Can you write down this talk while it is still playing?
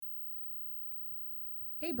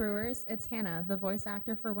Hey Brewers, it's Hannah, the voice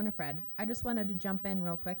actor for Winifred. I just wanted to jump in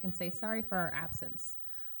real quick and say sorry for our absence.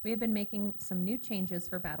 We have been making some new changes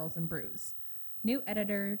for Battles and Brews. New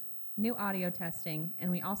editor, new audio testing,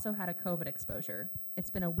 and we also had a COVID exposure.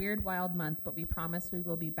 It's been a weird, wild month, but we promise we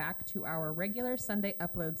will be back to our regular Sunday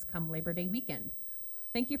uploads come Labor Day weekend.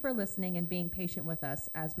 Thank you for listening and being patient with us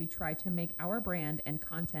as we try to make our brand and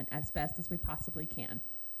content as best as we possibly can.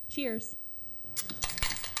 Cheers!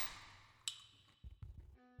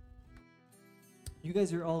 You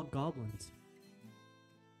guys are all goblins.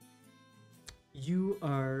 You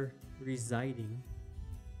are residing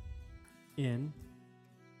in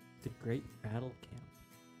the Great Battle Camp.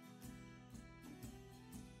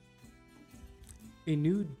 A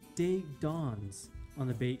new day dawns on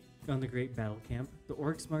the Great Battle Camp. The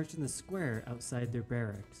orcs march in the square outside their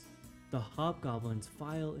barracks. The hobgoblins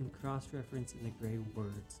file and cross-reference in the gray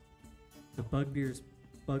words. The bugbears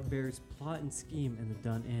plot and scheme in the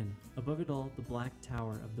Dun Inn. Above it all, the black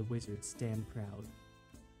tower of the wizards stand proud,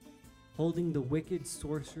 holding the wicked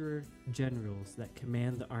sorcerer generals that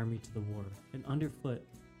command the army to the war. And underfoot,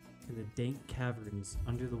 in the dank caverns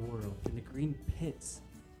under the world, in the green pits,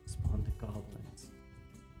 spawn the goblins.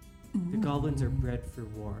 The goblins are bred for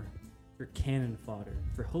war, for cannon fodder,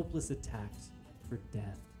 for hopeless attacks, for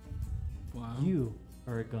death. Wow. You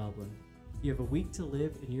are a goblin. You have a week to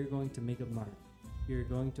live, and you're going to make a mark. You're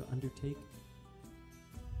going to undertake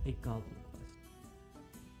a goblin quest.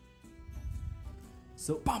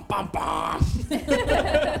 So, Bum, bum, bum.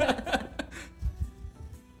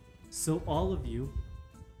 so all of you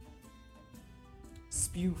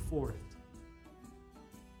spew forth.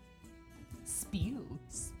 Spew.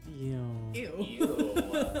 Spew.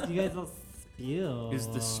 Ew. You guys all spew. Is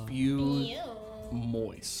the spew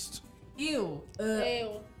moist? Ew.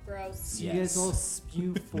 Ew, gross. So you guys all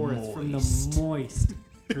spew forth from the moist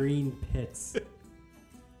green pits.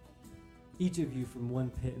 Each of you from one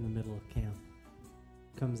pit in the middle of camp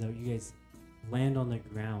comes out. You guys land on the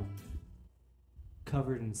ground,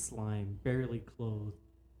 covered in slime, barely clothed,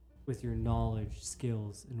 with your knowledge,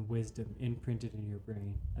 skills, and wisdom imprinted in your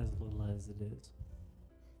brain, as little as it is.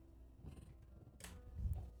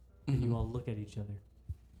 And you all look at each other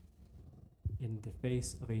in the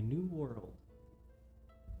face of a new world.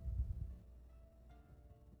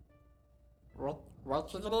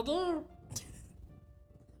 What you gonna do?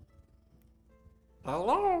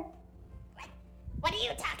 Hello? What are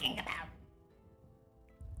you talking about?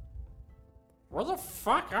 Where the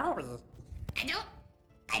fuck are we?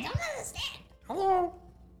 I don't understand. Hello?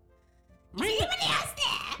 Is anybody else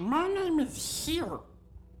there? My name is here.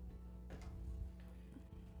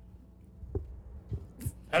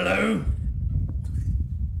 Hello?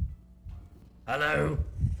 Hello?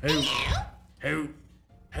 Hello?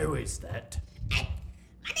 Who is that? My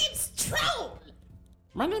name's Troll.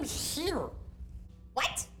 My name's here.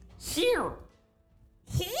 What? Here.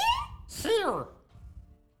 Here? Here.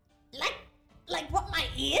 Like what my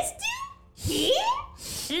ears do? Here?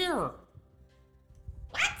 Here.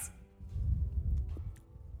 What?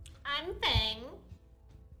 I'm Fang.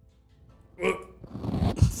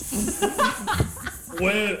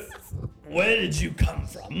 Where did you come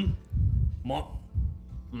from?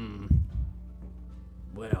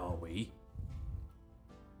 Where are we?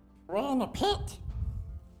 We're in a pit.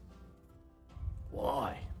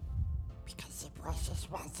 Why? Because the process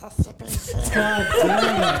wants us to be here. God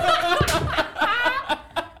damn it!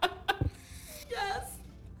 Yes.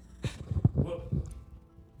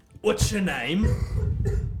 What's your name?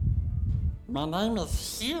 My name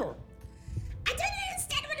is here. I don't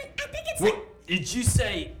understand what it, I think it's What did you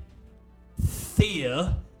say?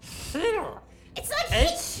 Thea? Here. it's like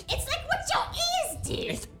H- it's like what your ears do.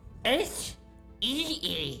 It's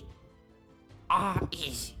H-E-E-R-E.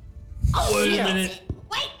 Oh, Wait a shit. minute.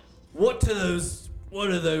 Wait, What are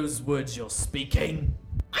those words you're speaking?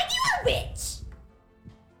 are you a witch?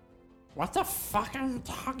 What the fuck are you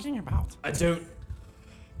talking about? I don't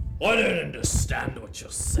understand what you're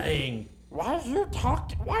saying. Why are you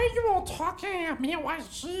all talking at me? Why is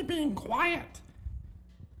she being quiet?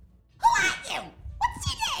 Who are you? What's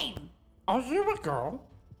your name? Are you a girl?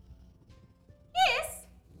 Yes.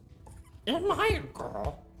 Am I a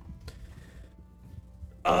girl?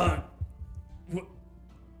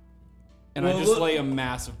 And Well, I just look- lay a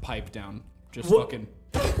massive pipe down. Just What- fucking.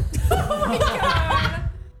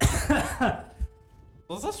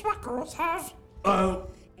 Is this what girls have? Well,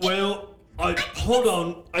 hold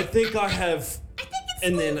on. I think I have. I think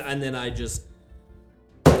it's And then I just.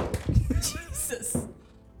 Jesus.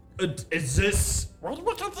 Is this? Where do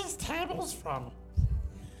we get these tables from?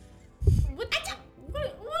 what? I don't,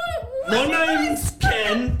 what My name's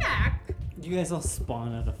Ken. Back. You You guys all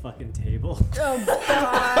spawn at a fucking table.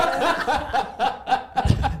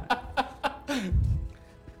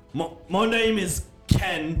 My name is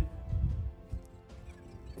Ken.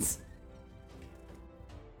 It's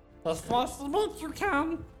nice to meet you,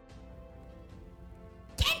 Ken.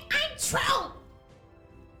 Ken, I'm Troll.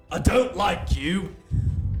 I don't like you.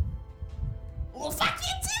 Well, fuck you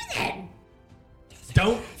too then.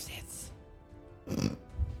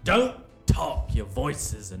 Don't talk. Your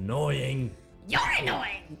voice is annoying. You're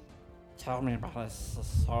annoying. Tell me about this.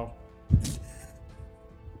 This is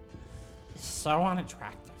so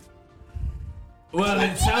unattractive. Well,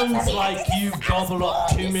 it sounds like you've gobbled up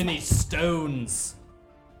too many stones.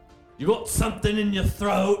 You got something in your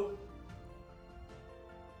throat?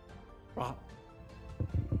 What?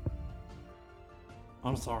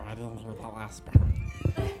 I'm sorry, I didn't hear that last part.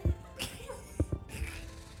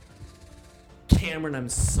 Cameron, I'm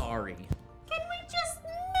sorry. Can we just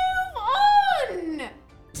move on?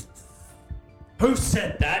 Who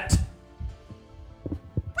said that?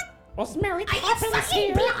 Was Mary Are you Poppins fucking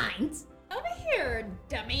here? blind? Over here,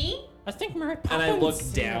 dummy. I think Mary Poppins. And I look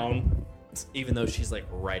here. down, even though she's like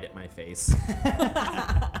right at my face.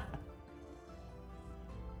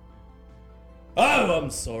 Oh, I'm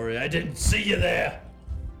sorry. I didn't see you there.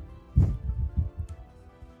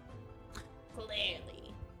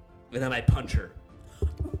 Clearly. And then I punch her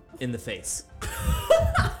in the face.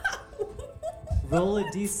 Roll a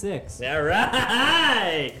d6. All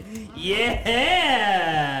right.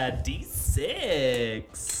 Yeah.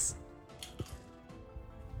 D6.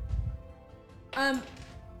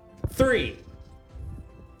 3.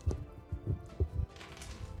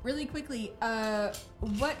 Really quickly,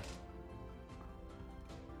 what?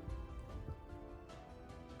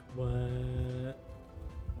 What?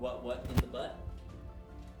 What in the butt?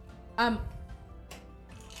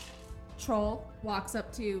 Troll walks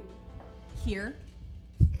up to here.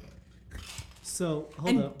 So, hold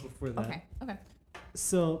And- up before that. Okay.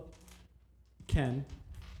 So, Ken,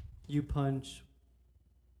 you punch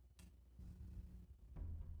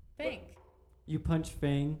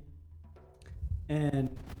Fang,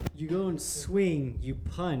 and you go and swing, you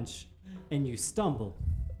punch, and you stumble,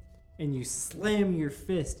 and you slam your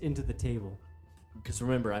fist into the table. Because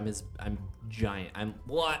remember, I'm giant. I'm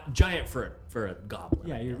giant for a goblin.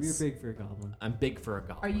 Yeah, I you're guess. big for a goblin. I'm big for a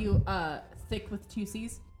goblin. Are you thick with 2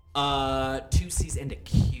 C's? 2 C's and a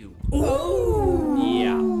Q.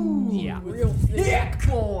 Oh. Yeah. Real thick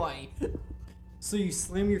boy. So you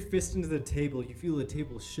slam your fist into the table, you feel the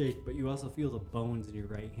table shake, but you also feel the bones in your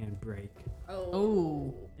right hand break.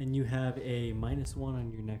 Oh. And you have a -1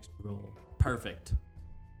 on your next roll. Perfect.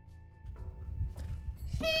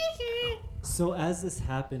 So as this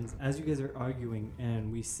happens, as you guys are arguing,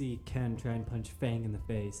 and we see Ken try and punch Fang in the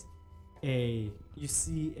face, you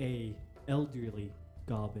see a elderly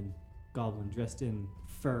goblin dressed in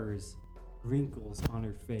furs, wrinkles on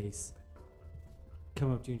her face,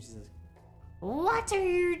 come up to you and she says, "What are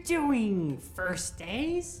you doing, first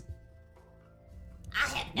days?" I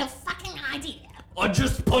have no fucking idea. I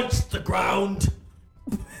just punched the ground.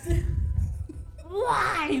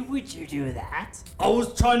 Why would you do that? I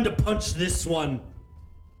was trying to punch this one.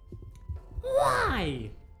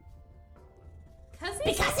 Why? Because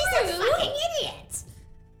he's a fucking idiot.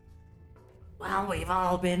 Well, we've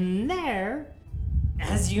all been there.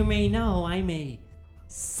 As you may know, I'm a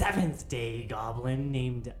 7th day goblin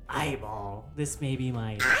named Eyeball. This may be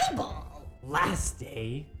my Eyeball. last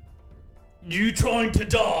day. You trying to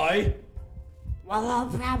die? Well, I'll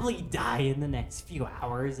probably die in the next few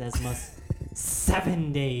hours, as most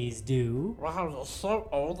 7 days do. Wow, you're so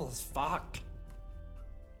old as fuck.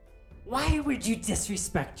 Why would you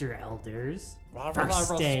disrespect your elders? Why would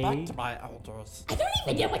First I day. respect my elders? I don't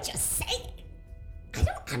even know what you're saying. I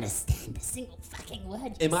don't understand a single fucking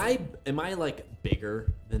word. Am I like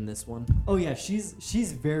bigger than this one? Oh yeah,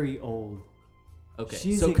 she's very old. Okay.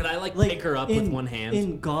 She's So a- could I pick her up with in- one hand?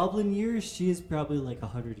 In goblin years, she is probably like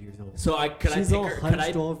 100 years old. So She's all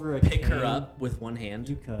hunched over a pick her cane. up with one hand?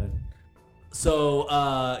 You could. So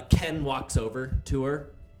Ken walks over to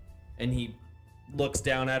her, and he looks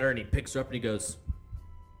down at her, and he picks her up, and he goes,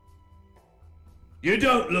 You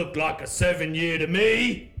don't look like a 7-year to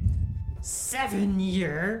me. 7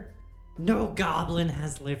 year? No goblin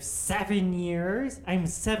has lived 7 years. I'm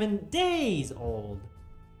 7 days old.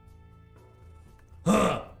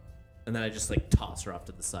 Huh. and then I just toss her off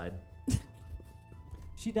to the side.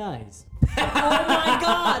 She dies. Oh my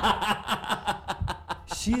god.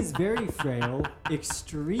 She is very frail,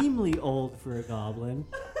 extremely old for a goblin.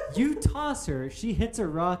 You toss her, she hits a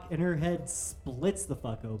rock, and her head splits the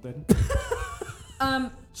fuck open.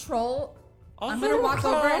 Troll, I'm gonna walk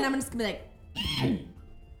over and I'm just gonna be like, and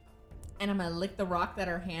I'm gonna lick the rock that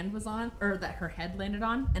her hand was on, or that her head landed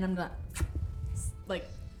on, and I'm gonna like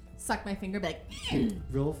suck my finger back.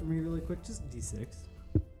 Roll for me really quick, just D6.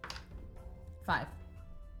 5.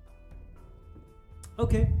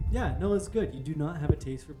 Okay, yeah, no, it's good. You do not have a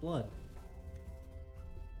taste for blood.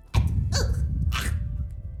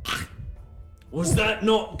 Was that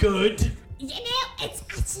not good? You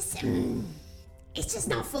know, it's just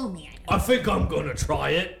not for me. I think I'm gonna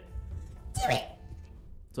try it. Do it.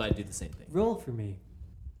 So I do the same thing. Roll for me.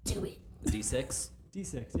 Do it. D6.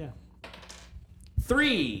 D6, yeah.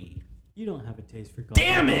 3. You don't have a taste for goblin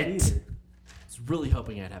Damn blood it! either. I was really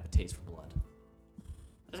hoping I'd have a taste for blood.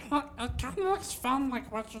 It kind of looks fun like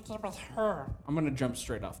what you did with her. I'm gonna jump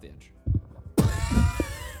straight off the edge.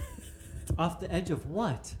 Off the edge of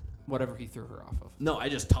what? Whatever he threw her off of. No, I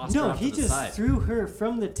just tossed her No, off he to the just side. threw her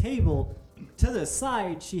from the table to the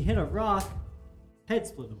side. She hit a rock. Head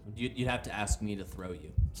split open. You'd have to ask me to throw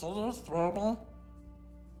you. Can you throw me?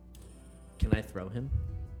 Can I throw him?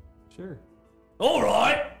 Sure. All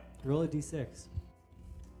right. Roll a D6.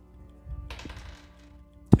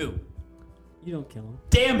 2. You don't kill him.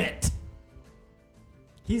 Damn it.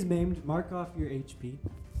 He's maimed. Mark off your HP.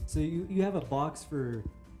 So you have a box for...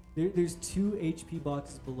 There's 2 HP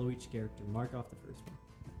boxes below each character. Mark off the first one.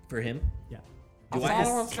 For him? Yeah. I Do I thought have-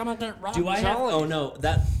 I was gonna get rock Do I have? jelly. Oh no,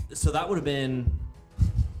 that would have been.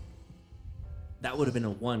 That would have been a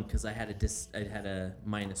 1 because I had a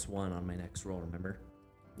 -1 on my next roll. Remember?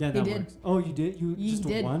 Yeah, that did. works. Oh, you did? You You just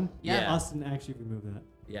did. a 1? Yeah. Austin actually removed that.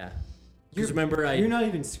 Yeah. You're- Because remember You're not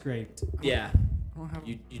even scraped. Yeah. I don't have.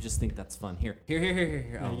 You just think that's fun. Here. Yeah,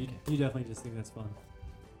 Oh, you, okay. you definitely just think that's fun.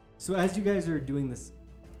 So as you guys are doing this,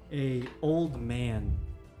 an old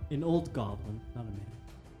goblin, not a man,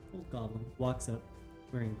 old goblin walks up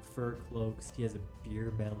wearing fur cloaks. He has a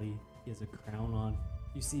beer belly. He has a crown on.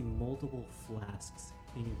 You see multiple flasks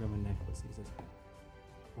hanging from a necklace. He says,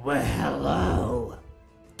 Well, hello.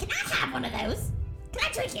 Can I have one of those? Can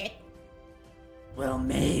I drink it? Well,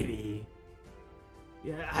 maybe.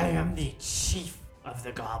 Yeah, I am the chief of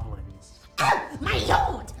the goblins. Oh, my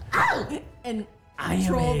lord! Oh! And I am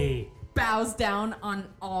Troll a... bows down on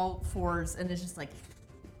all fours and is just like,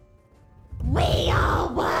 We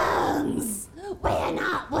are worms! We are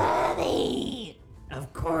not worthy!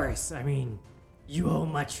 Of course, I mean, you owe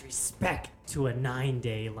much respect to a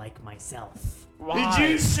 9-day like myself. Did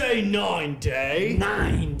you say 9-day?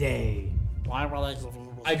 9-day! Why will I give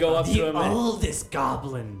you... I go up to The him. And, oldest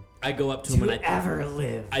goblin I go up to him to and ever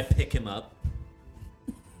live. I pick him up.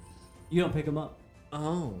 you don't pick him up.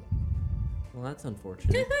 Oh. Well, that's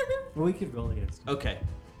unfortunate. Well, we could roll against him. Okay.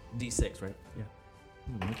 D6, right?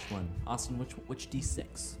 Yeah. Which one? Austin, which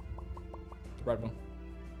D6? Red one.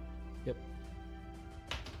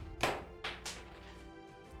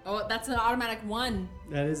 oh, that's an automatic 1.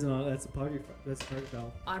 That's a party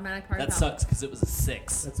foul. Automatic party That foul. sucks because it was a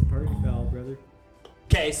 6. That's a party foul, brother.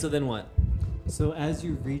 Okay, so then what? So as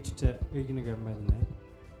you reach to, are you gonna grab him by the neck?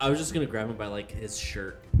 I was just gonna grab him by like his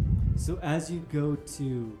shirt. So as you go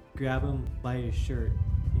to grab him by his shirt,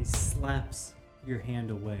 he slaps your hand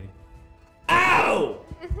away. Ow!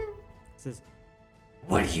 Says,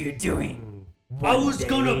 What are you doing? I was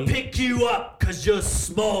gonna 1-day? pick you up because you're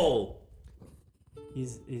small.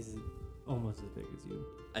 he's almost as big as you.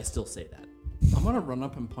 I still say that. I'm gonna run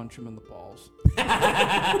up and punch him in the balls.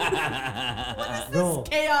 Roll.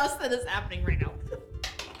 Chaos that is happening right now.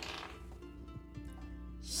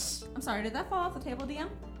 I'm sorry, did that fall off the table, DM?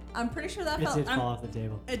 I'm pretty sure that It fell. did fall off the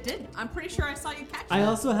table. It did. I'm pretty sure I saw you catch I that.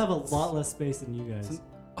 also have a lot less space than you guys.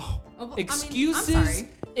 Oh, well, Excuses. I mean,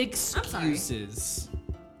 I'm sorry. Excuses.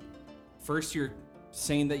 First, you're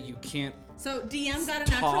saying that you can't. So DM got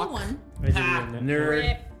a natural Talk. 1. I did Ha, ruin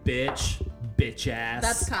it. nerd, bitch ass.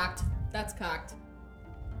 That's cocked. That's cocked.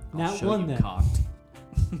 I'll Not show one you then. cocked.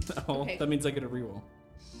 Oh, Okay. that means I get a reroll.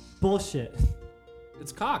 Bullshit.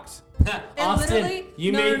 It's cocked. Austin, literally-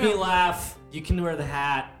 you no, made no, me no. laugh. You can wear the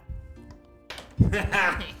hat.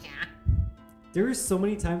 There were so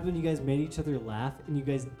many times when you guys made each other laugh and you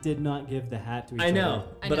guys did not give the hat to each other. I know,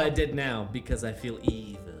 I but know. I did now because I feel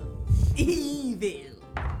evil. Evil.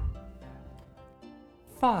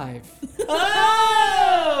 5.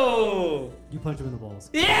 Oh! You punch him in the balls.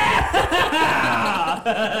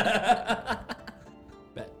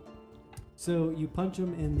 Bet. So you punch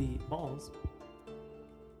him in the balls.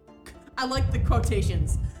 I like the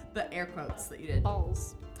quotations, the air quotes that you did.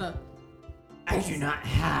 Balls. The I do not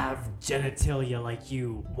have genitalia like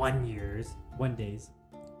you 1 days.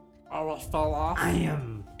 Oh, it fell off? I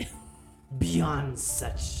am beyond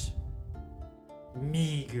such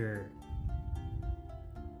meager.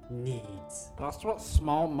 needs. That's what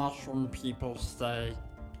small mushroom people say.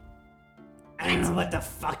 I don't know what the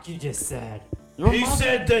fuck you just said. He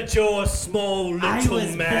said that you're a small I little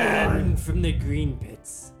was man. born from the green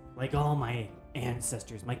pits, like all my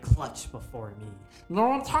ancestors, my clutch before me.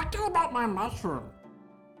 No, I'm talking about my mushroom.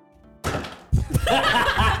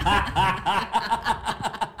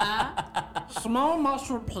 Small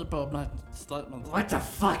mushroom people make statements. What the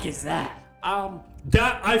fuck is that?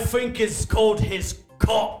 That I think is called his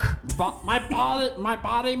cock. But my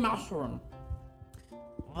body mushroom.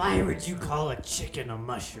 Why would you call a chicken a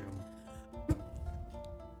mushroom?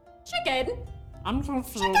 Chicken. I'm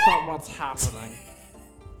confused at what's happening.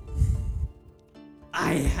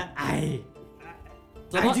 I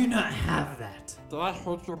do not have that. Did I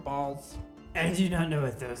hurt your balls? I do not know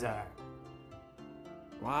what those are.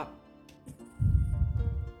 What?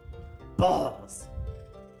 Balls.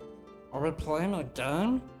 Are we playing a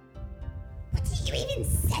game? What are you even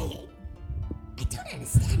saying? I don't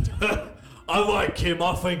understand you. I like him.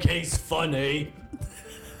 I think he's funny.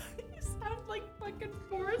 You sound like fucking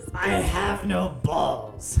Forrest. I have no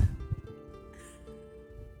balls.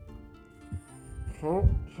 Who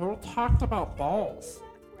talked about balls?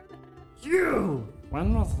 You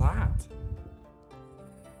When was that?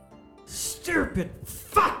 stupid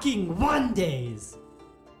fucking one days.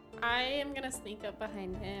 I am gonna sneak up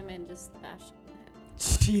behind him and just bash him in the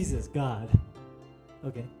head. Jesus God.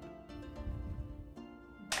 Okay.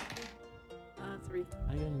 3.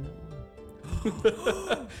 I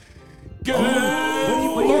got Good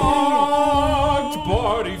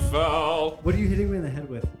party foul. What are you hitting me in the head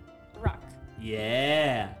with? Rock.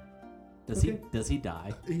 Yeah. Does he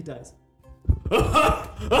die? He dies.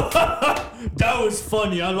 That was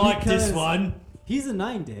funny. I like this Because one. He's a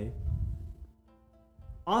 9-day.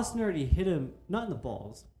 Austin already hit him, not in the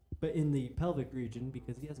balls, but in the pelvic region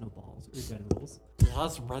because he has no balls or genitals. He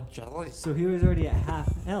has red jelly. So he was already at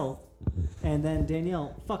half health, and then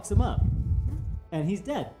Danielle fucks him up, and he's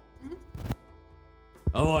dead.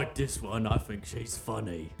 I like this one. I think she's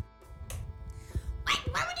funny. What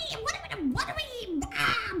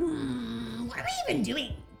are we even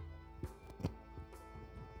doing?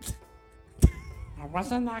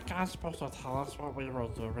 Wasn't that guy supposed to tell us what we were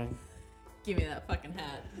doing? Give me that fucking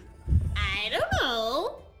hat. I don't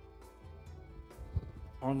know.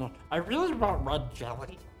 Oh no, I really want red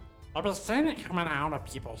jelly. I've been seeing it coming out of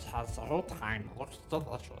people's heads the whole time. It looks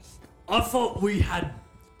delicious. I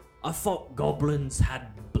thought goblins had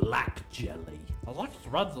black jelly. It looks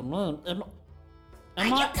red to me. Are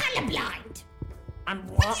you colorblind? I'm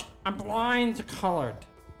blind colored.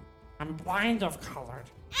 I'm blind of colored.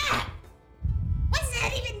 Ah, what does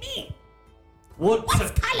that even mean? What's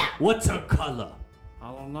What's color? What's a color?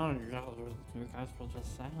 I don't know. You guys were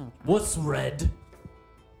just saying. What's red?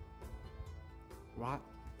 What?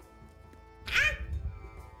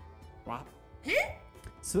 What?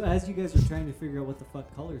 So as you guys are trying to figure out what the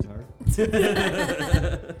fuck colors are,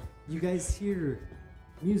 you guys hear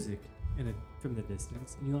music from the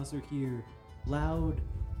distance, and you also hear loud,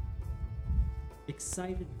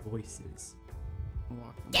 excited voices.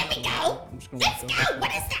 There we go. I'm just gonna Let's walk go. over.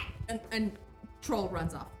 What is that? And Troll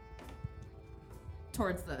runs off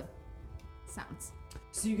towards the sounds.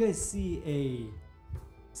 So you guys see a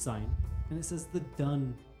sign, and it says the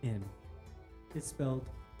Dun Inn. It's spelled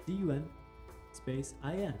D-U-N space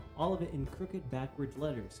I-N. All of it in crooked backwards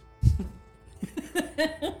letters.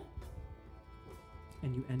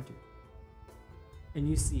 And you enter. And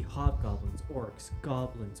you see hobgoblins, orcs,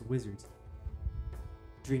 goblins, wizards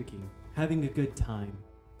drinking, having a good time.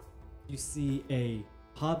 You see a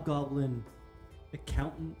hobgoblin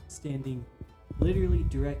accountant standing literally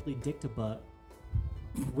directly dick to butt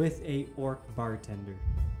with a orc bartender.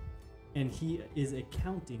 And he is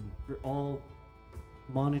accounting for all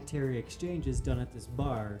monetary exchanges done at this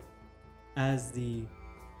bar as the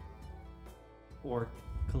orc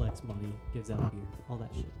collects money, gives out beer, all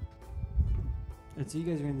that shit. And so you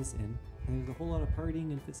guys are in this inn, and there's a whole lot of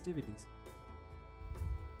partying and festivities.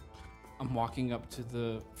 I'm walking up to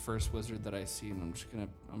the first wizard that I see, and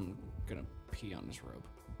I'm gonna pee on his robe.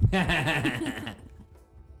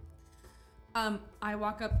 I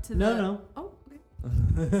walk up to No. Oh,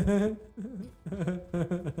 okay.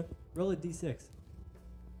 Roll a d6.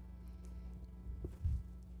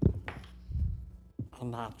 A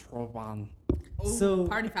natural one. Oh, So-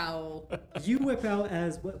 party foul. You whip out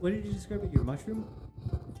as, what did you describe it, your mushroom?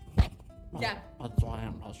 Yeah. A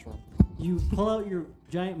giant mushroom. You pull out your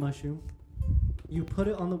giant mushroom, you put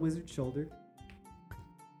it on the wizard's shoulder,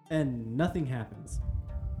 and nothing happens.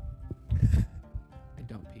 I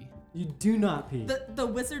don't pee. You do not pee. The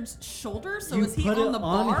wizard's shoulder? So you is he put on it the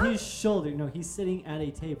bar? on his shoulder. No, he's sitting at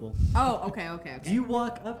a table. Oh, okay. You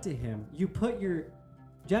walk up to him. You put your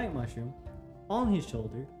giant mushroom on his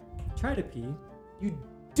shoulder. Try to pee. You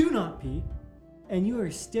do not pee. And you are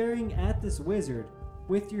staring at this wizard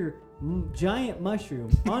with your giant mushroom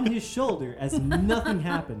on his shoulder as nothing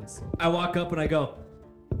happens. I walk up and I go,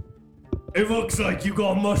 It looks like you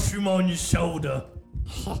got a mushroom on your shoulder.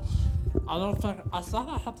 I don't think. I thought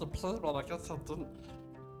I had to play, but I guess I didn't.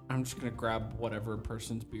 I'm just gonna grab whatever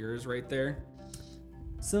person's beer is right there.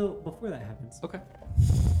 So, before that happens, Okay.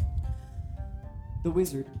 the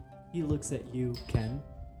wizard, he looks at you, Ken,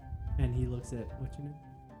 and he looks at, what's your name?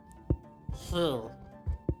 Here.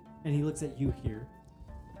 And he looks at you here.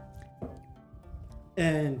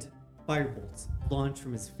 And firebolts launch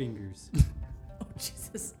from his fingers. Oh,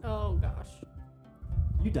 Jesus. Oh gosh.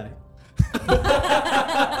 You die.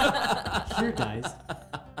 Here dies.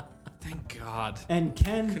 Thank God. And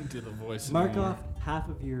Ken, Couldn't do the voice. mark anymore. off half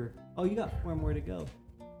of your... Oh, you got 4 more to go.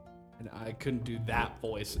 And I couldn't do that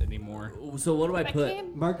voice anymore. so what do I put?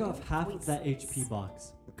 can't- Mark off half of that HP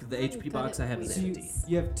box. The HP good box at I have is So you, empty.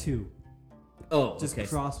 you have 2. Oh, Just okay.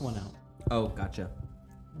 cross one out. Oh, gotcha.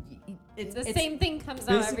 The same thing comes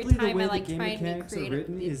out every Basically, the time way I the like game try and be mechanics are creative.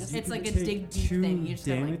 written It is just- you It's can like a take dig deep 2 thing. You just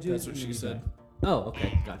gotta, like- damages That's what and she you said. die. Oh,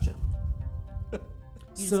 okay, gotcha. You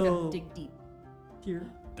just So, gotta dig deep. here,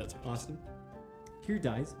 That's what Austin. Here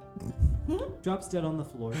dies. Drops dead on the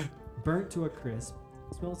floor. Burnt to a crisp.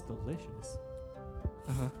 Smells delicious.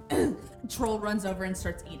 Troll runs over and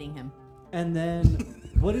starts eating him. And then,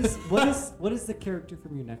 what is the character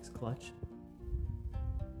from your next clutch?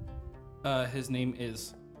 His name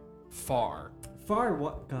is Far. Far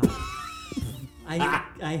what? God,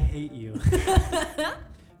 I hate you.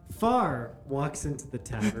 Far walks into the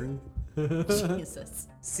tavern, Jesus.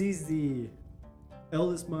 sees the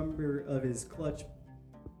eldest member of his clutch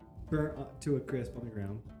burnt to a crisp on the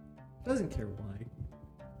ground. Doesn't care why.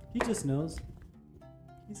 He just knows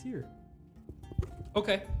he's here.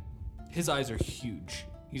 Okay. His eyes are huge.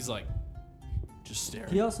 He's like, just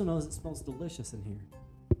staring. He also knows it smells delicious in here.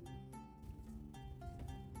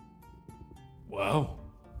 Wow.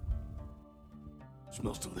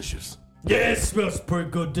 Smells delicious. Yeah, it smells pretty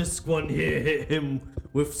good. This one here hit him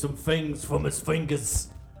with some things from his fingers.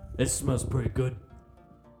 It smells pretty good.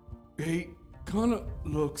 He kind of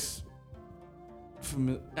looks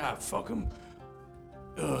familiar. Ah, fuck him.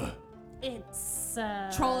 It's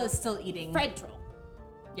Troll is still eating. Fred Troll.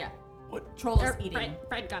 Yeah. What? Troll is Or eating.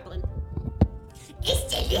 Fred Goblin.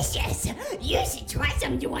 It's delicious. You should try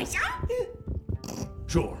some. You want some?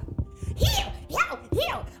 Sure. Here.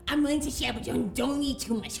 I'm willing to share, but don't eat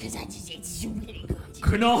too much because it's really good.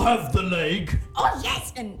 Can I have the leg? Oh,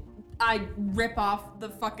 yes. And I rip off the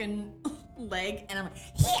fucking leg and I'm like,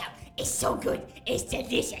 Here. It's so good. It's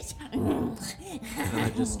delicious. And I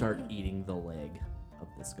just start eating the leg of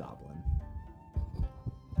this goblin.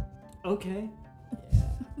 Okay, Yeah.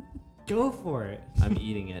 go for it. I'm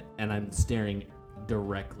eating it, and I'm staring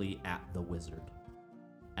directly at the wizard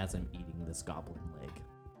as I'm eating this goblin leg.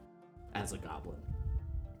 As a goblin.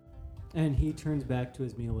 And he turns back to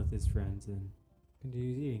his meal with his friends and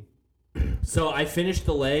continues eating. So I finish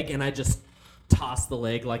the leg, and I just toss the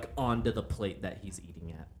leg like onto the plate that he's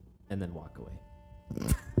eating at, and then walk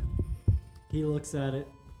away. He looks at it.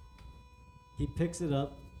 He picks it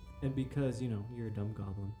up, and because, you're a dumb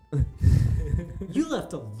goblin, you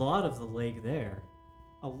left a lot of the leg there.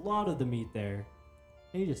 A lot of the meat there.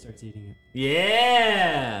 And he just starts eating it.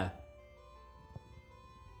 Yeah!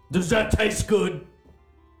 Does that taste good?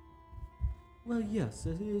 Well, yes,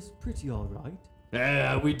 it is pretty alright.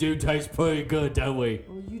 Yeah, we do taste pretty good, don't we?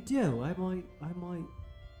 Well, you do. I might,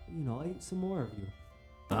 eat some more of you.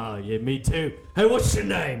 Oh, yeah, me too. Hey, what's your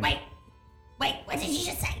name? Wait, what did you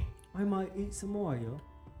just say? I might eat some more, yo.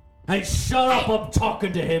 Hey, shut up, I'm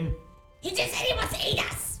talking to him. He just said he wants to eat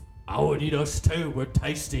us. I would eat us too, we're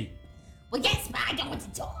tasty. Well, yes, but I don't want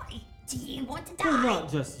to die. Do you want to die? Well,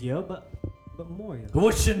 not just you, but more, yo.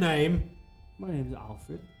 What's your name? My name's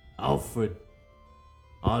Alfred. Alfred.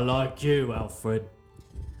 I like you, Alfred.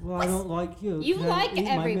 Well, I don't like you. You Can I like eat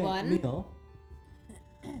my everyone. meal?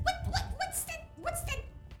 What's that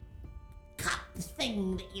cup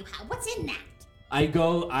thing that you have? What's in that?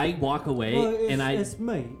 I walk away, Well, and it's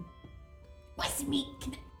meat. What's meat?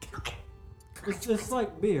 Can I It's just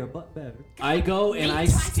like beer, but better. I go and I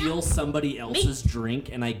Meat, try steal some. somebody else's drink,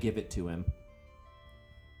 and I give it to him.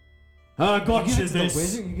 I You got give you it to the this.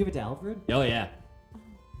 wizard. You give it to Alfred. Oh, yeah.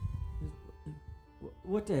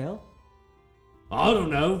 What the hell? I don't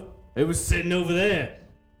know. It was sitting over there.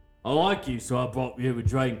 I like you, so I brought you a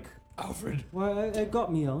drink. Alfred, Well, I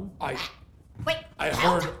got me on. Wait. I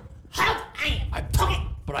hold- heard. Hold. I am. Okay.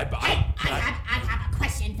 But I have a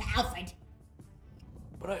question for Alfred.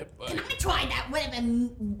 But Can I try that? Whatever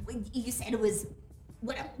you said it was.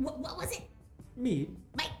 What was it? Mead.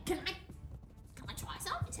 Wait. Can I try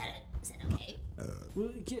some? Is that okay? Well,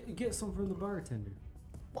 get some from the bartender.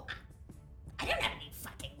 Well, I don't have any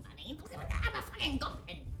fucking money. I'm a fucking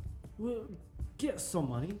goblin. Well, get some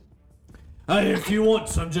money. Hey, if you want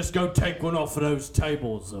some, just go take one off of those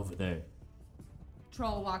tables over there.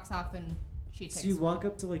 Troll walks off and she takes So you one. walk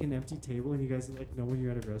up to like an empty table and you guys like know when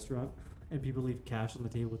you're at a restaurant and people leave cash on the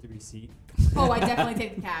table with the receipt. Oh, I definitely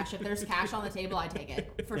take the cash. If there's cash on the table, I take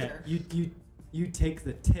it for sure. You take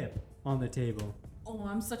the tip on the table. Oh,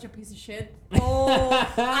 I'm such a piece of shit. Oh,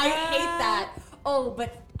 I hate that. Oh,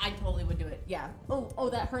 but I totally would do it. Yeah. Oh,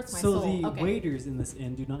 that hurts my So soul. the Okay. waiters in this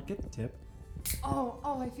inn do not get the tip. Oh,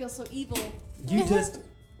 I feel so evil. You just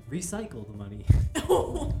recycle the money.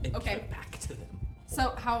 And Okay. give it back to them.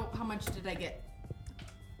 So how much did I get?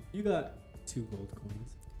 You got 2 gold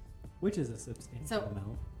coins, which is a substantial So-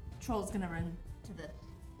 amount. Troll's gonna run to the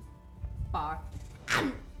bar.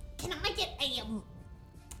 Can I get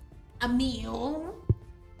a meal?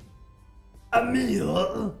 A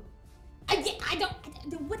meal? Yeah, I don't.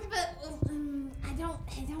 Whatever. I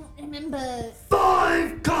don't remember.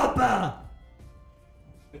 5 copper!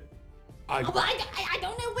 I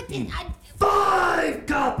don't know what this. 5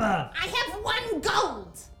 copper! I have 1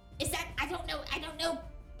 gold. Is that? I don't know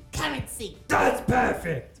currency. That's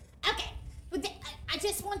perfect! Okay. But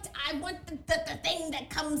I want the thing that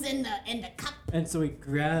comes in the cup. And so he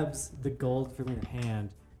grabs the gold from your hand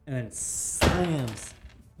and then slams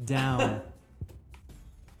down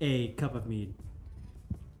a cup of mead.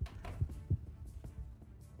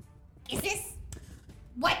 Is this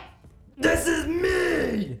what? This is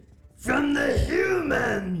me! From the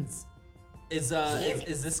humans! Is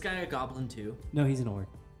this guy a goblin too? No, he's an orc.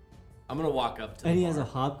 I'm gonna walk up to And the he has bar. a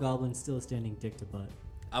hobgoblin still standing dick to butt.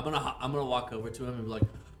 I'm gonna walk over to him and be like,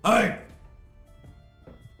 Hey!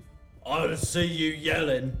 I see you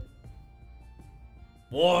yelling.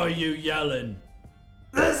 Why are you yelling?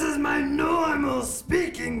 This is my normal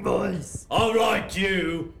speaking voice! I like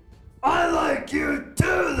you. I like you too,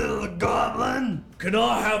 little goblin! Can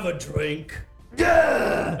I have a drink?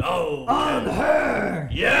 Yeah! Oh. On her!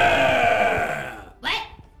 Yeah! What?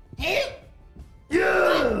 Who?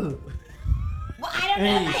 You! Well, I don't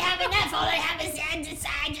know if Hey. I have enough. All I have is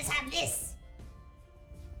I just have this.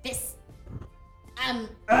 This.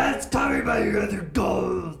 That's coming by your other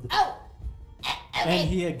gold! Oh. Okay. And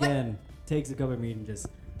he what- again takes a cup of mead and just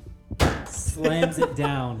slams it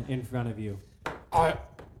down in front of you. I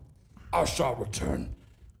shall return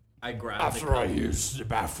I grab after the I cup. use the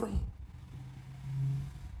bathroom.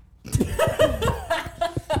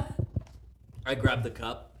 I grab the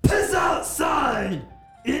cup. Piss outside!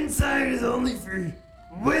 Inside is only for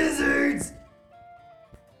wizards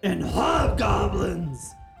and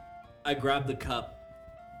hobgoblins! I grab the cup.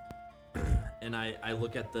 And I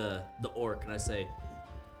look at the orc and I say,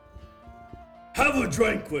 Have a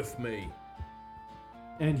drink with me.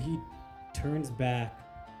 And he turns back,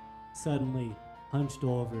 suddenly hunched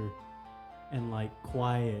over and like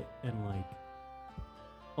quiet and like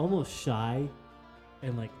almost shy,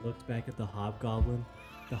 and like looks back at the hobgoblin.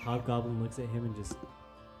 The hobgoblin looks at him and just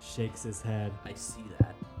shakes his head. I see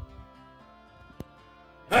that.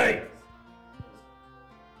 Hey!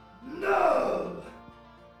 No!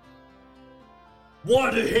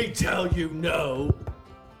 Why did he tell you no?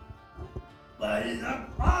 But he's a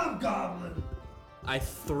hobgoblin! I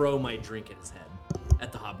throw my drink at his head,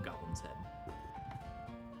 at the hobgoblin's head.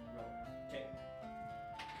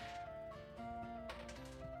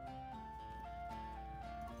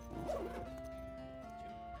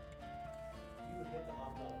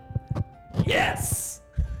 Yes!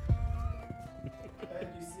 And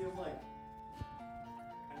you see him like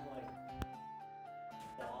kind of like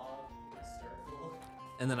bob in a circle.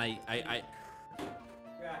 And then I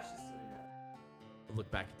Crashes to the ground. look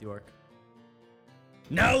back at the orc.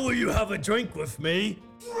 Now will you have a drink with me?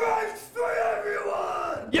 Drinks for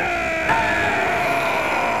everyone! Yeah!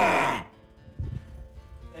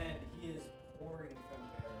 And he is pouring from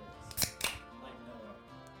barrels like Noah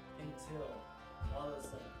until all of a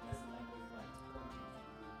sudden, as the night goes by, it's pouring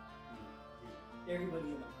from everybody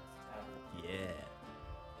in the tavern. Yeah.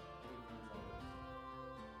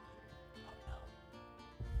 Everyone's over.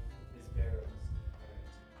 His barrels are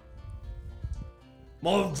empty.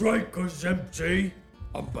 My drink is empty.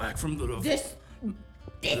 I'm back from the This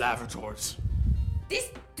lavatories. this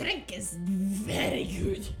drink is very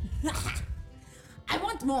good. I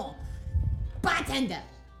want more. Bartender,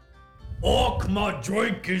 Orc, my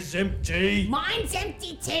drink is empty. Mine's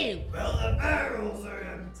empty too. Well, the barrels are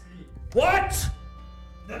empty. What?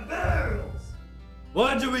 The barrels.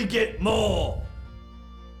 Why do we get more?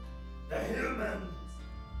 The humans.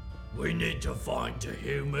 We need to find the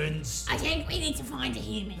humans. I think we need to find a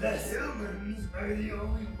human. The humans are the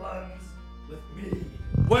only ones with me.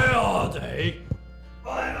 Where are they?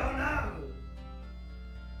 I don't know.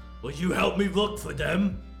 Will you help me look for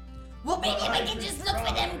them? Well, maybe we can just look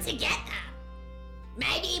for them together.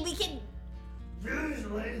 Maybe we can.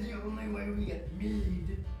 Usually, the only way we get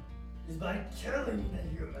mead is by killing the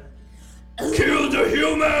human. Kill the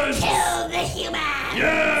humans! Kill the human!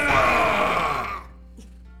 Yeah!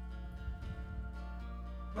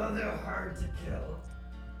 But they're hard to kill.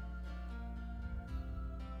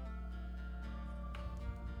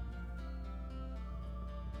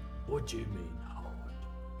 What do you mean hard?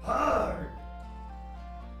 Hard.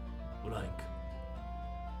 Like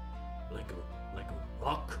a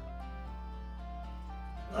rock?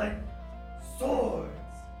 Like swords.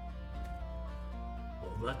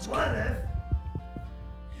 Well, that's What if?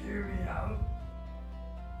 Hear me out.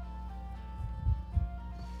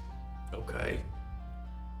 okay.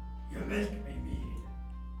 You make me mead.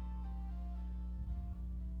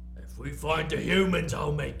 If we find the humans,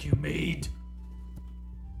 I'll make you mead.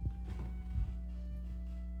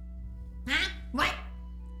 Huh? What?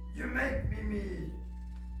 You make me mead.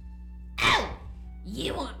 Oh!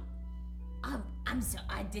 You want. I'm so.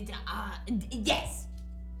 I did. Yes!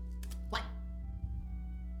 What?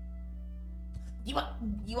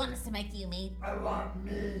 You want us to make you mead? I want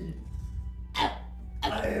mead. Oh! I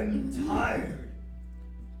Okay. am tired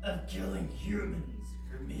of killing humans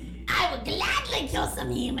for mead. I would gladly kill some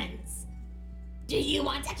humans. Do you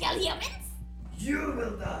want to kill humans? You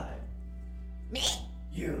will die. Me?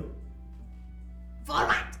 You. For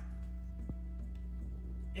what?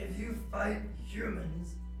 If you fight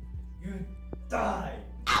humans, you die.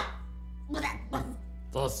 Oh! Well,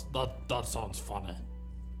 That sounds funny.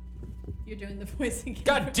 You're doing the voice again.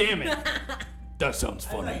 God damn it! That sounds I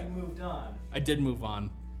thought funny. you moved on. I did move on.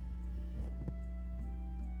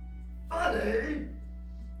 Funny?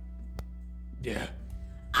 Yeah.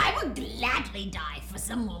 I would gladly die for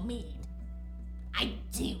some more mead. I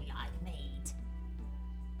do like mead.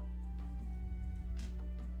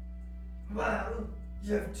 Well,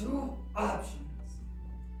 you have two options.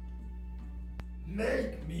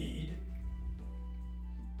 Make mead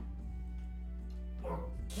or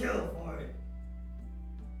kill for it.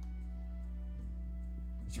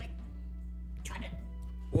 Should we try to.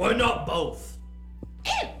 Why not both?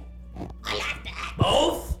 Ew! I like that.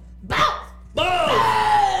 Both? Both! Both!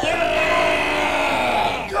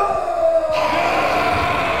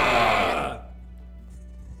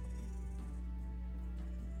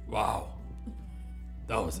 Wow.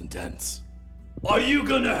 That was intense. Are you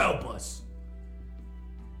gonna help us?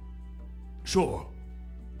 Sure.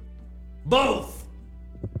 Both!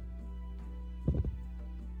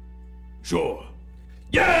 Sure.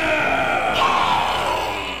 Yeah!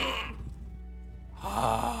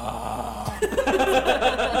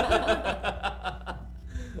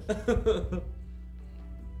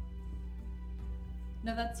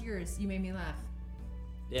 No, that's yours. You made me laugh.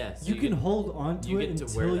 Yeah, so You can get- hold on to you it get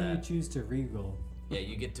to wear until you that. choose to reroll. Yeah,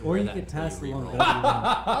 you get to Or wear you that can until pass you along reroll. whatever you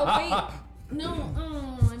want. Oh wait. No.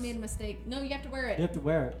 Oh, I made a mistake. No, you have to wear it. You have to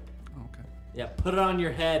wear it. Okay. Yeah, put it on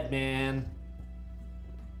your head, man.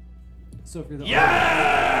 So if you're the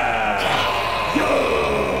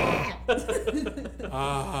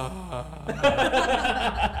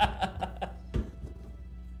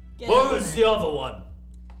Get Where over was it. the other one?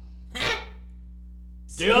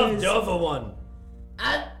 The other one.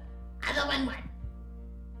 Other one what?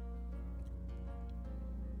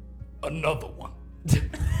 Another one.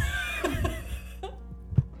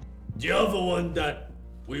 The other one that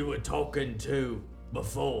we were talking to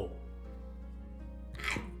before.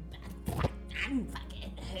 I'm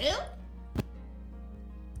fucking who?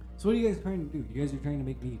 So what are you guys trying to do? You guys are trying to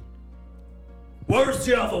make mead. Where's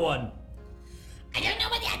the other one? I don't know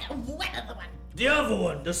what other one. The other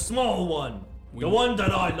one, the small one. The one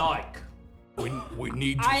that I like. We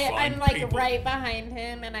need to find I'm like people. right behind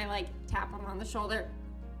him and I like tap him on the shoulder.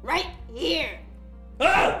 Right here.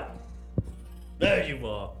 Ah! There you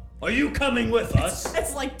are. Are you coming with us?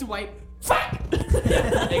 It's like Dwight.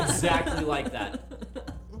 Exactly like that.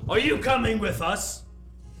 Are you coming with us?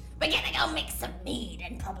 We're gonna go make some mead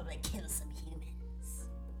and probably kill some humans.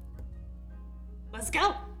 Let's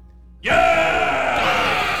go. Yeah!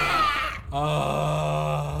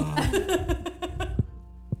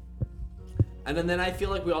 And then I feel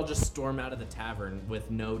like we all just storm out of the tavern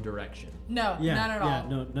with no direction. No, none at all.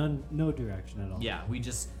 No direction at all. Yeah, we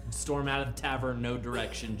just storm out of the tavern, no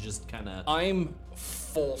direction, just kind of. I'm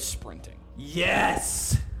full sprinting.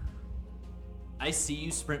 Yes! I see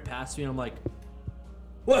you sprint past me and I'm like,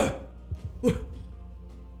 what?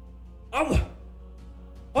 Oh,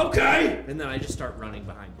 okay! And then I just start running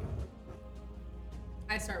behind you.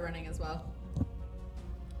 I start running as well.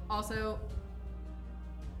 Also,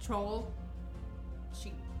 Troll,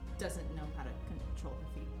 she doesn't know how to control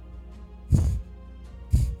her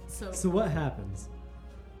feet. So what happens?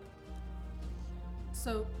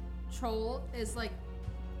 So Troll is like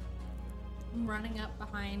running up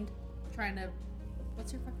behind, trying to.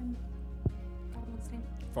 What's your fucking goblin's name?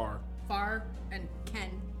 Far and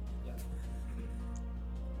Ken.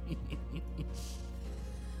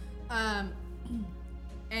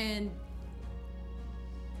 And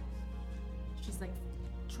she's like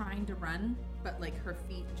trying to run, but like her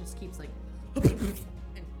feet just keeps like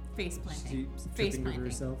and face planting. She's Face tripping over planting.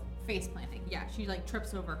 herself. Face planting. Yeah, she like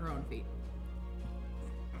trips over her own feet.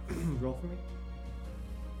 Roll for me.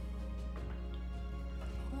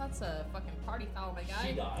 Well, that's a fucking party foul, my guy.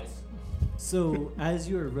 She dies. So as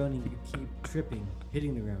you are running, you keep tripping,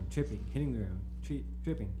 hitting the ground, tripping, hitting the ground,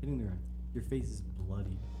 tripping, hitting the ground. Your face is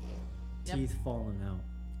bloody, teeth falling out,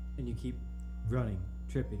 and you keep running,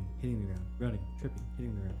 tripping, hitting the ground, running, tripping,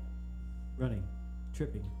 hitting the ground, running,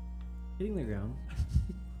 tripping, hitting the ground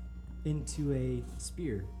into a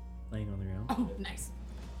spear laying on the ground. Oh, nice.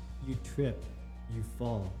 You trip, you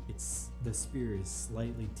fall. The spear is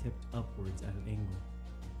slightly tipped upwards at an angle.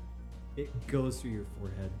 It goes through your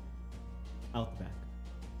forehead, out the back.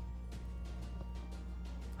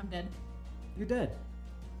 I'm dead. You're dead.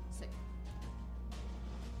 Sick.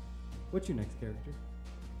 What's your next character?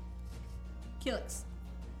 Keelix.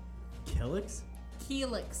 Kelix?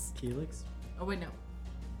 Keelix. Kelix? Oh wait, no.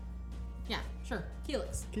 Yeah, sure.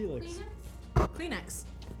 Keelix. Kelix. Kleenex.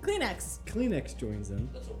 Kleenex. Kleenex joins them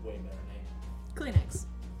That's a way better name. Kleenex.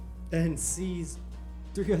 and sees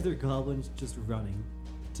 3 other goblins just running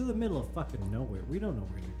to the middle of fucking nowhere. We don't know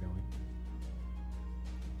where they're going.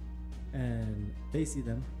 And they see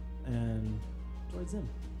them and towards them.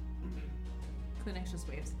 Kleenex just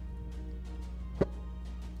waves.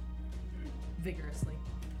 Vigorously.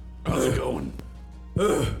 How's it going?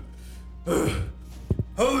 How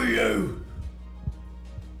are you?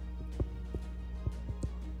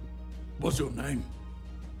 What's your name?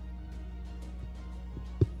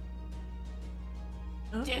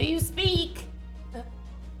 Do you speak?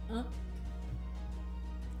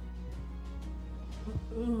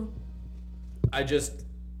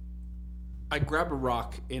 I grab a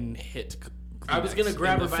rock and hit. I was gonna Kleenex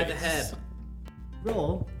grab in her by the face. head.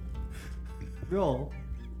 Roll. Roll.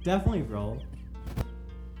 Definitely roll.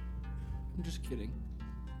 I'm just kidding.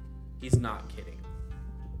 He's not kidding.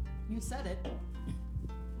 You said it.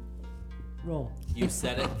 Roll. You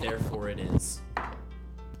said it, therefore it is.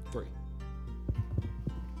 3.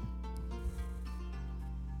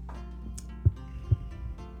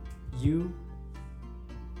 You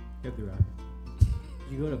get the rock.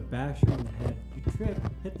 You go to bash her in the head. You trip,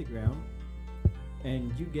 hit the ground,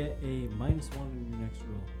 and you get a -1 on your next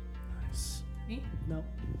roll. Nice. Me? No.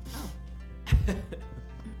 Oh.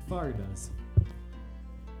 Far does.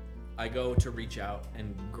 I go to reach out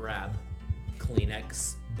and grab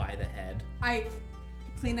Kleenex by the head.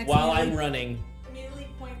 Kleenex While I'm immediately- running, immediately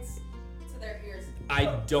points to their ears. I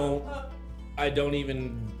don't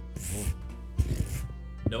even.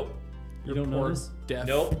 Nope. You don't Poor notice? deaf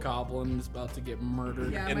Nope. goblin is about to get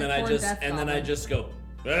murdered. Yeah, And my then I poor just deaf and then I goblin. just go,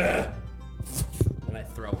 "Ugh," and I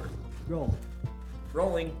throw her. Roll.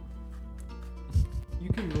 Rolling. You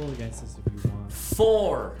can roll against this if you want.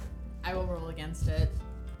 4. I will roll against it.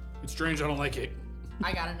 It's strange. I don't like it.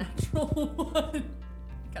 I got a natural 1.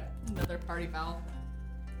 Got another party foul.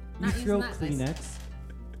 You Not using throw that Kleenex.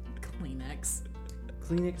 Kleenex.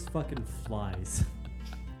 Kleenex fucking flies.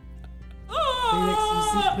 Kleenex, you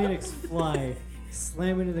see Kleenex fly,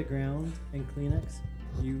 slam into the ground, and Kleenex,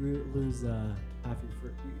 you lose half your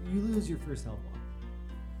first. You lose your first health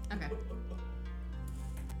bar. Okay.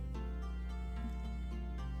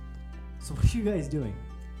 So what are you guys doing?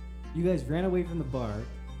 You guys ran away from the bar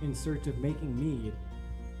in search of making mead.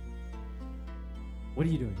 What are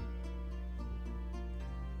you doing?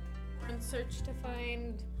 We're in search to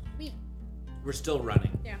find meat. We're still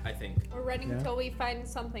running. Yeah. I think. We're running Yeah. till we find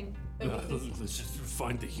something that we can eat. Let's just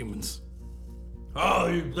find the humans.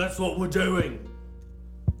 Oh, that's what we're doing.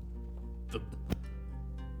 The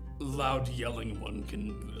loud yelling one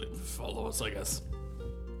can follow us, I guess.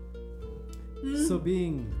 So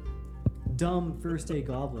being dumb first day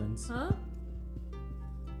goblins, Huh?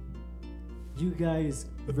 You guys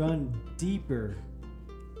run deeper,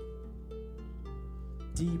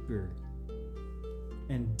 deeper,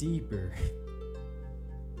 and deeper.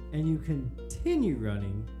 And you continue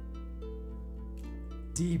running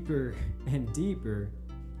deeper and deeper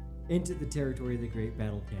into the territory of the Great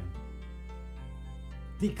Battle Camp.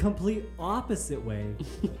 The complete opposite way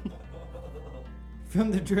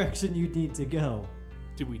from the direction you need to go.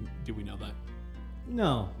 Do we know that?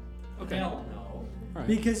 No. Okay. Hell no. All right.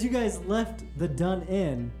 Because you guys left the Dun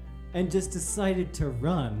Inn and just decided to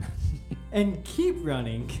run and keep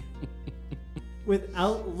running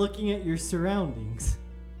without looking at your surroundings.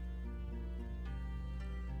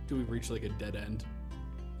 Do we reach like a dead end?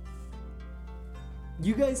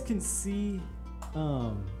 You guys can see,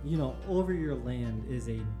 over your land is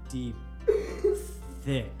a deep,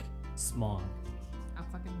 thick smog. I'll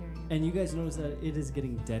fucking dare you. And you guys notice that it is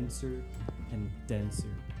getting denser and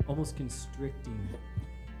denser, almost constricting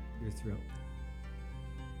your throat.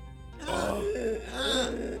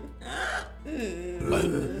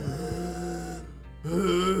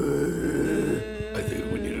 I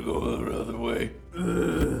think we need to go the other way.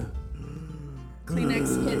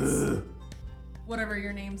 Kleenex hits whatever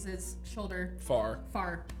your name's is shoulder Far.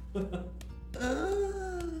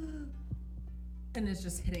 and is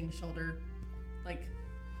just hitting shoulder, like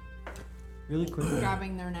Really quick.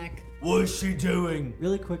 grabbing their neck. What's she doing?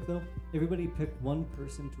 Really quick though, everybody pick one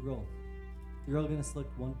person to roll. You're all gonna select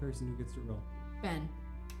one person who gets to roll. Ben.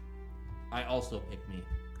 I also pick me.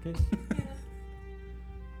 Okay.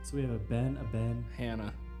 So we have a Ben,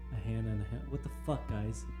 Hannah. a Hannah, and a Hannah. What the fuck,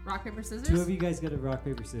 guys? Rock, paper, scissors? Two of you guys get a rock,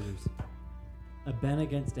 paper, scissors. A Ben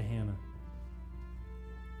against a Hannah.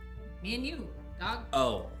 Me and you, dog.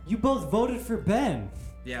 Oh, You both voted for Ben.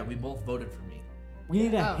 yeah, we both voted for me. We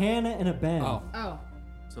need a Oh. Hannah and a Ben. Oh. Oh,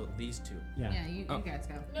 So these two. Yeah. yeah, you guys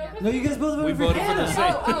go. Yeah. No, you guys both voted We for voted for the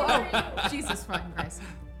Hannah. same. Oh, Jesus fucking Christ.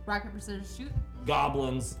 Rock, paper, scissors, shoot.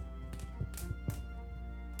 Goblins.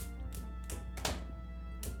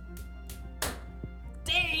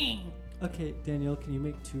 Dang! Okay, Danielle, can you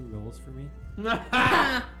make 2 rolls for me?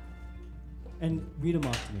 And read them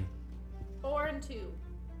off to me. 4 and 2.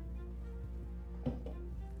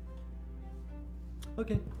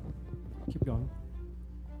 Okay. Keep going.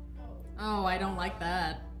 Oh, I don't like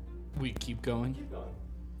that. We keep going.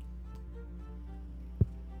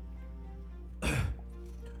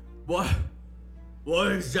 Why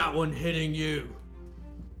is that one hitting you?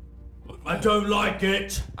 I don't like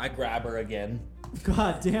it. I grab her again.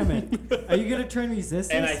 God damn it. Are you gonna turn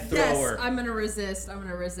resist And this? I throw Yes, her. I'm gonna resist.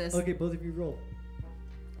 Okay, both of you roll.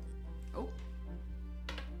 Oh.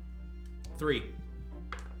 3.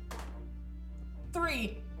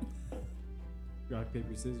 3. Rock,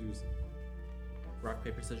 paper, scissors. Rock,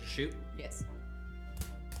 paper, scissors, shoot. Yes.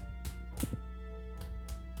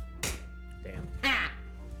 Damn.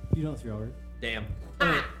 You don't throw her. Damn.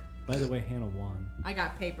 By the way, Hannah won. I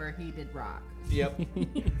got paper, he did rock. Yep.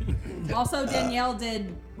 Also, Danielle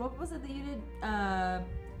did, what was it that you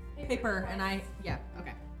did? Paper, and I, yeah,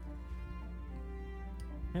 okay.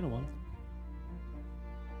 Hannah won.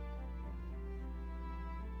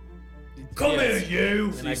 Come Yes. here,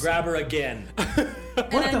 you. And I grab her again.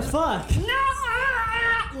 What the fuck?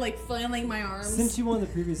 Like flailing my arms. Since you won the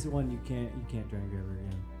previous one, you can't try and grab her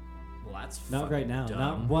again. Well, that's Not fucking right now. dumb.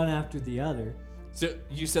 Not one after the other. So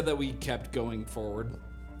you said that we kept going forward.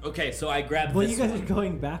 Okay, so I grab Well, this you guys one. are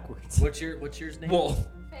going backwards. What's yours name? Well,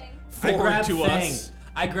 Fang. I forward grab to Fang. us.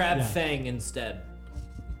 I grab Yeah. Fang instead.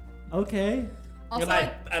 Okay. Also,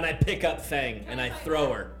 And I pick up Fang and I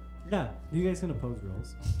throw her. Yeah. You guys can oppose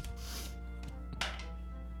rolls.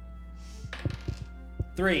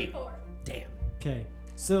 3. 4. Damn. Okay.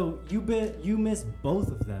 So you miss both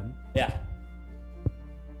of them, Yeah.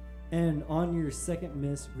 and on your second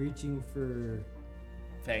miss, reaching for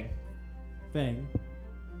Fang. Fang,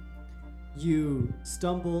 you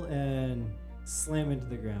stumble and slam into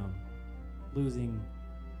the ground, losing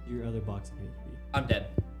your other box of HP. I'm dead.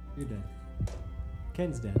 You're dead.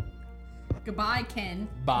 Ken's dead. goodbye, Ken.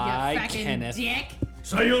 Bye, you fucking Kenneth. dick.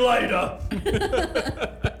 See you later.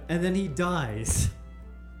 And then he dies.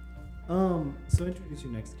 So introduce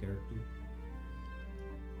your next character.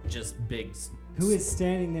 Just big. Who is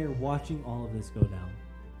standing there watching all of this go down?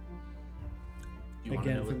 You wanna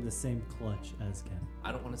Again, know from it? the same clutch as Ken.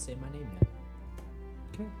 I don't want to say my name yet.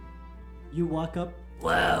 Okay. You walk up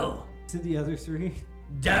Whoa, to the other 3.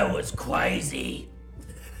 that was crazy.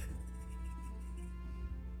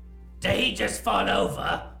 Did he just fall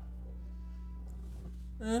over?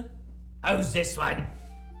 How's this one?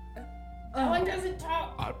 That one doesn't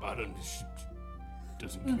talk. I don't.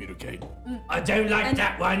 Doesn't communicate. I don't like And-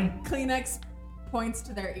 that one. Kleenex points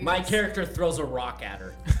to their ears. My character throws a rock at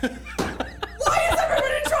her. Why is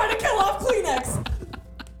everybody trying to kill off Kleenex?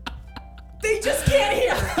 They just can't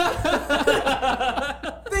hear.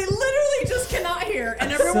 They literally just cannot hear,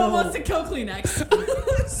 and everyone wants to kill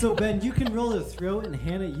Kleenex. So Ben, you can roll to throw, and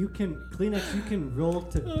Hannah, Kleenex, you can roll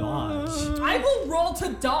to dodge. I will roll to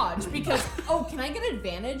dodge because can I get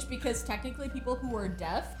advantage? Because technically people who are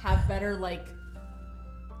deaf have better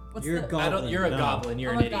what's You're the a goblin. You're a no. goblin.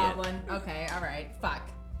 You're I'm an a idiot. goblin. Okay, alright. Fuck.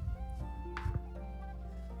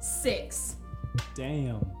 6.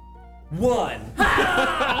 Damn. 1.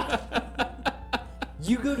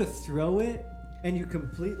 You go to throw it, and you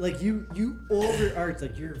complete you overarch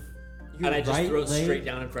your And I just right throw it leg straight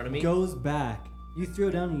down in front of me. goes back. You throw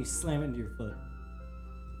it down and you slam it into your foot.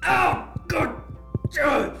 Oh, good.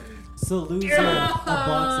 So lose a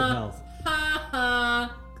box of health. Ha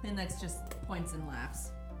ha. Kleenex just points and laughs.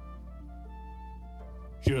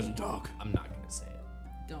 She doesn't talk. I'm not gonna say it.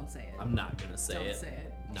 Don't say it. I'm not gonna say Don't it. say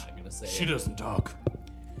it. Not gonna say She it. doesn't talk.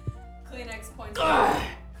 Kleenex points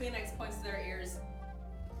to their ears.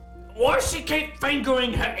 Why she keep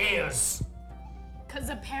fingering her ears? Because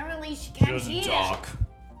apparently she She can't doesn't hear. talk.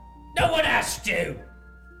 No one asked you.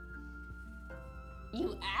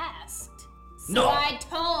 You asked. So No. I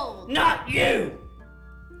told. Not you.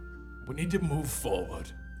 We need to move forward.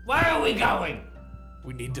 Where are we going?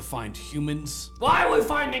 We need to find humans Why are we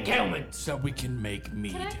finding humans? so we can make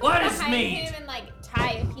mead. Can I go What is behind meat? him and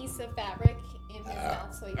tie a piece of fabric in his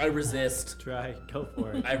mouth so he I resist. Try, go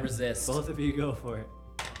for it. I resist. Both of you go for it.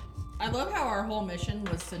 I love how our whole mission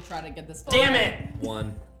was to try to get this. Damn it!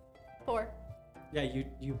 1. 4. Yeah,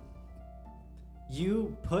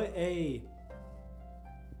 you put a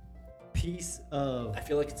piece of I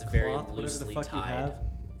feel like it's very cloth, whatever the loosely fuck tied. you have,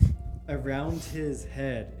 around his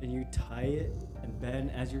head, and you tie it. And Ben,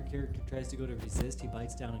 as your character tries to go to resist, he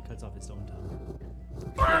bites down and cuts off his own tongue.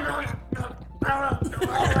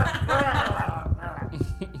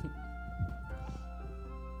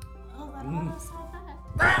 Oh, that almost so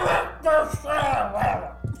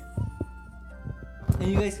bad.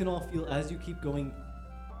 And you guys can all feel as you keep going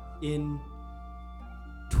in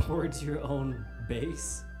towards your own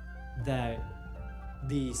base that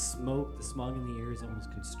the smog in the air is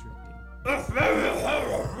almost constricting. It's very hard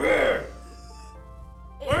to breathe.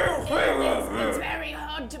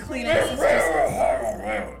 Kleenex is just.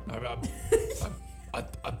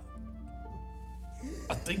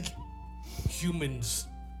 I think humans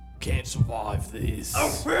can't survive this.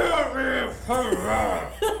 I'm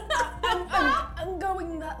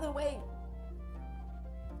going the other way.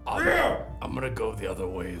 I'm gonna go the other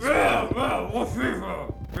way as well.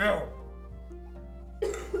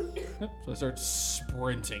 So I start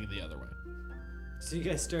sprinting the other way. So you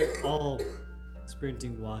guys start all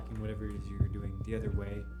sprinting, walking, whatever it is you're doing the other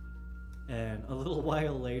way. And a little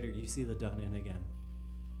while later, you see the Dun-In again.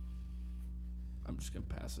 I'm just gonna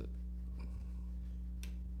pass it.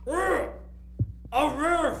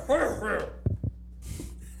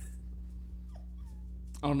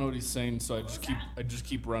 I don't know what he's saying, so I just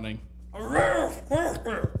keep running.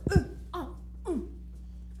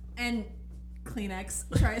 And Kleenex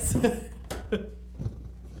tries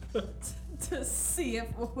to see if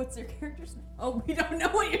what's your character's name. Oh, we don't know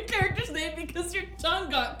what your character's name because your tongue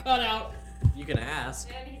got cut out. You can ask.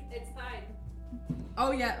 And it's tied.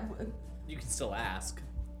 Oh yeah. You can still ask.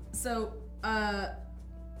 So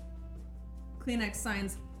Kleenex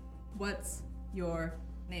signs. What's your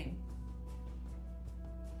name?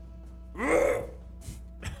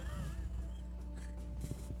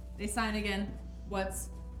 They sign again. What's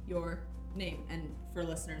your name? And for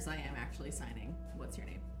listeners, I am actually signing. What's your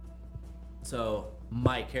name? So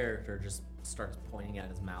my character just starts pointing at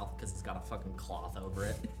his mouth because he's got a fucking cloth over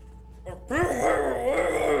it.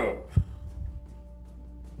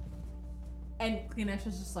 And Kleenex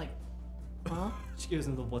is just like, huh? She gives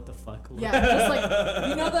him the what the fuck look. Yeah, just like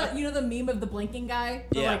you know the meme of the blinking guy.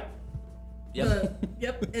 The, Yeah. Like,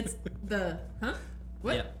 Yep. It's the huh?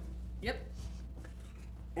 What? Yep. Yep.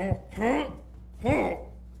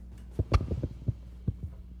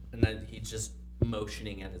 And then he's just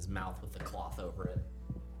motioning at his mouth with the cloth over it.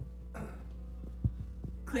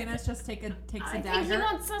 Kleenex just takes a I think dagger he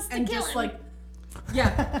wants us to and kill just him. like,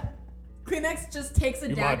 yeah. Kleenex just takes a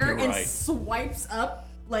You might be dagger and right. swipes up,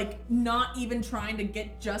 like not even trying to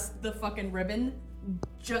get just the fucking ribbon,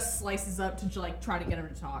 just slices up to like try to get him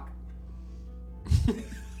to talk.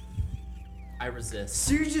 I resist.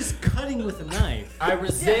 So you're just cutting with a knife. I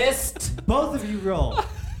resist. Both of you roll.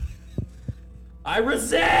 I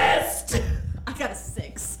resist. I got a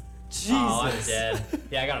 6. Jesus. Oh, I'm dead.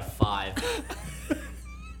 Yeah, I got a 5.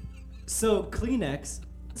 So Kleenex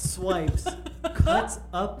swipes, cuts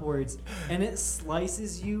upwards, and it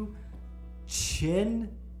slices you chin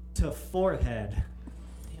to forehead.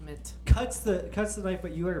 Damn it. Cuts the knife,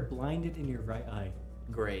 but you are blinded in your right eye.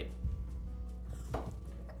 Great.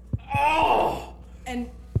 And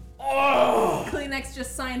Kleenex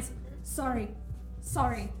just signs, sorry.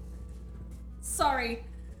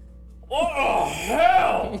 Oh,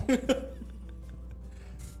 hell!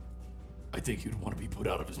 I think he'd want to be put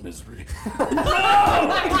out of his misery. Whoa!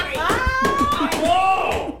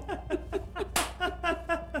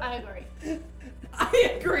 I agree.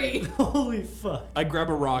 I agree. Holy fuck. I grab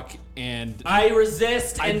a rock and I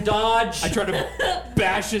resist and dodge. I try to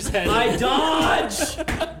bash his head. I dodge. You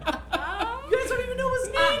guys don't even know his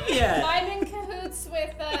name yet. I'm in cahoots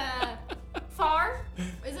with Far.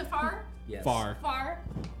 Is it Far? Yes. Far. Far.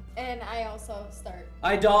 And I also start.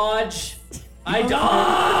 I dodge. I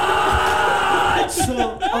dodge.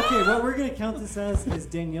 So, okay, what we're gonna count this as is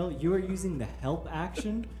Danielle, you are using the help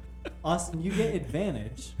action. Austin, you get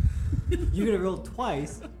advantage. You get to roll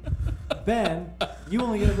twice. Ben, you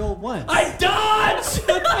only get to roll once. I dodge.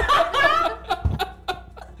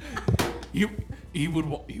 He would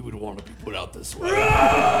want to be put out this way.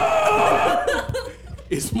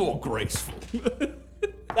 It's more graceful.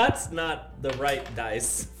 That's not the right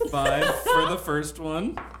dice. 5 for the first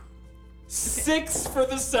one. 6 for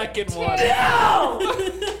the second one. No!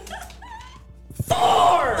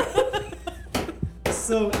 4!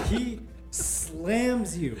 So he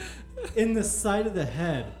slams you in the side of the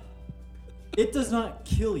head. It does not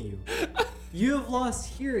kill you. You have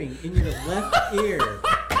lost hearing in your left ear.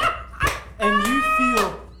 And you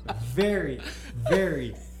feel very,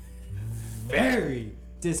 very, very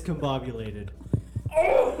discombobulated.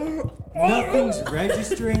 Nothing's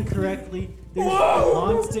registering correctly. There's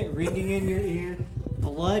constant ringing in your ear,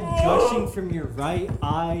 blood gushing from your right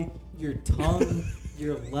eye, your tongue,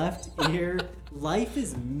 your left ear. Life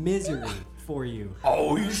is misery for you.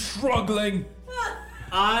 Oh, he's struggling.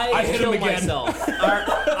 I hit kill him again. myself.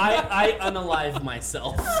 I unalive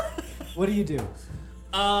myself. What do you do?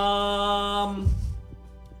 I'm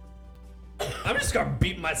just gonna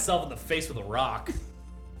beat myself in the face with a rock.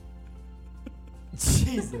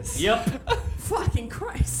 Jesus. Yep. Fucking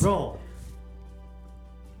Christ. Roll.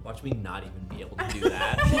 Watch me not even be able to do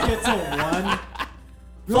that. He gets a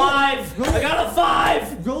 1. 5! roll I it. got a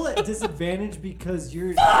 5! Roll at disadvantage because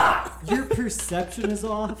your perception is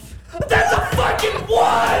off. That's a fucking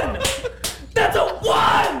 1! That's a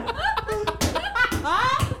 1!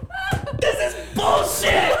 This is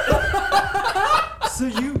bullshit! So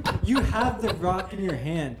you have the rock in your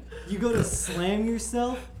hand. You go to slam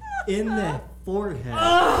yourself in the forehead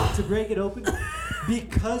to break it open.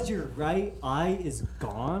 Because your right eye is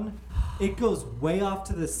gone, it goes way off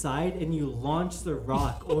to the side and you launch the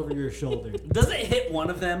rock over your shoulder. Does it hit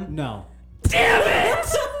one of them? No. Damn it!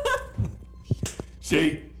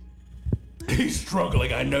 See? He's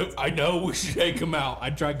struggling. I know we should take him out.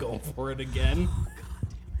 I tried going for it again.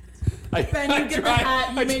 Ben, you get the hat,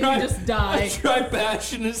 you made me just die. I tried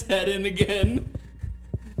bashing his head in again.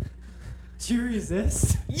 Do you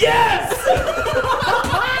resist? Yes!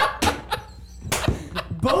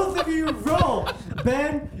 Both of you roll.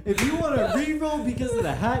 Ben, if you want to re-roll because of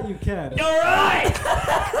the hat, you can. Alright!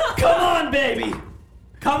 Come on, baby!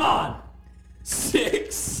 Come on!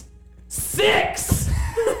 6. 6!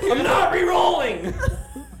 I'm not re-rolling!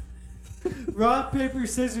 Rock, paper,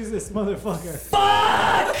 scissors, this motherfucker.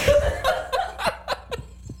 Fuck!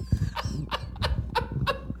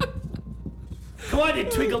 Come on, you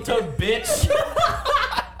twinkle toed bitch!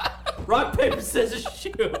 Rock, paper, scissors,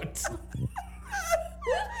 shoot!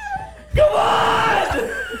 Come on!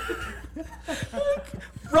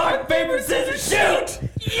 Rock, paper, scissors, shoot!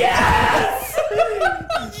 Yes!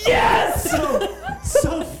 Yes!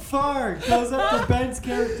 So far goes up to Ben's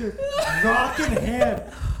character, rock in hand,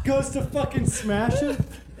 goes to fucking smash him,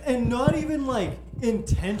 and not even like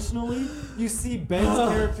intentionally, you see Ben's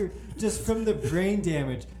character just from the brain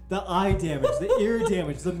damage, the eye damage, the ear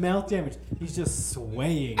damage, the mouth damage, he's just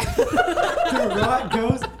swaying. The rock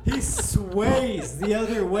goes, he sways the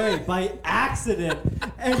other way by accident,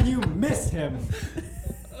 and you miss him.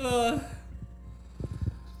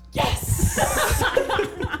 Yes!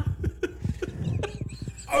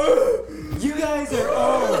 You guys are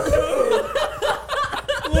all.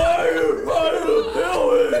 Why are you trying to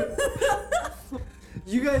kill him?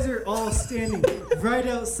 You guys are all standing right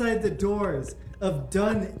outside the doors of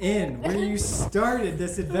Dun Inn, where you started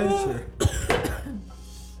this adventure.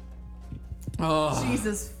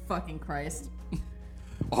 Jesus fucking Christ.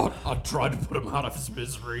 I tried to put him out of his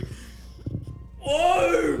misery. Why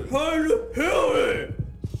are you trying to kill him?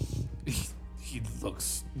 He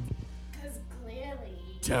looks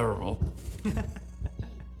terrible.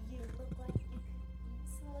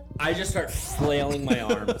 I just start flailing my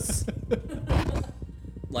arms.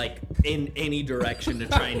 Like, in any direction to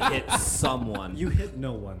try and hit someone. You hit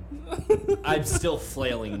no one. I'm still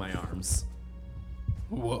flailing my arms.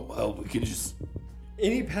 Well, we can just...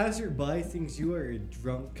 Any passerby thinks you are a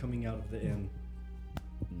drunk coming out of the inn.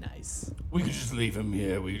 Nice. We could just leave him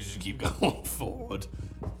here. We could just keep going forward.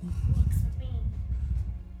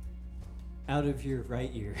 Out of your right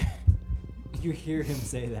ear, you hear him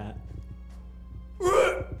say that.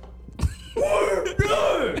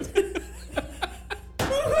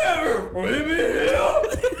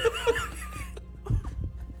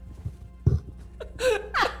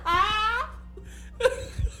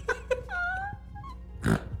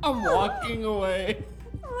 I'm walking away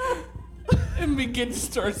and begin to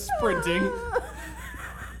start sprinting.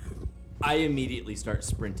 I immediately start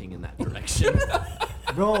sprinting in that direction.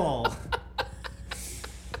 Roll.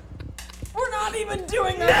 We're not even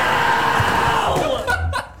doing that.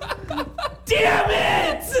 No! Damn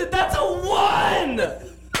it! That's a 1!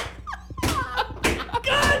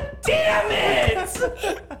 God damn it!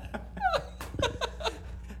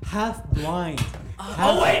 Half blind.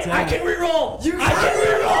 Oh wait, I can reroll! I can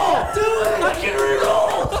reroll! Do it! I can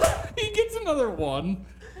reroll! He gets another 1.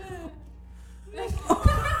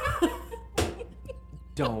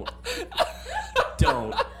 Don't.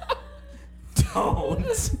 Don't. Don't.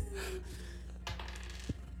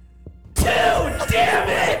 2! Damn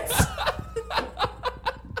it!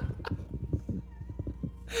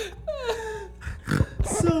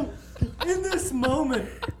 So, in this moment,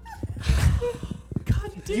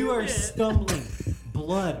 you are stumbling,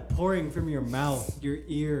 blood pouring from your mouth, your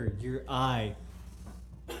ear, your eye.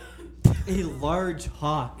 A large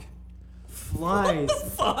hawk flies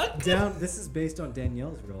down. This is based on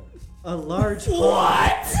Danielle's roll. A large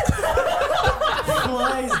hawk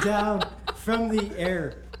flies down from the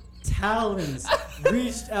air. Talons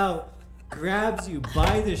reached out, grabs you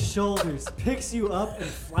by the shoulders, picks you up, and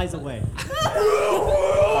flies away.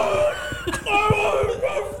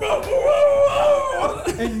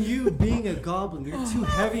 And you, being a goblin, you're too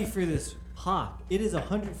heavy for this hawk. It is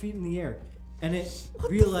 100 feet in the air, and it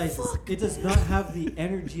realizes it does not have the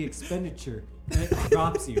energy expenditure, and it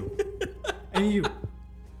drops you. And you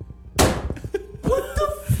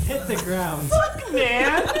hit the ground. Fuck,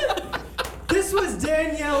 man! This was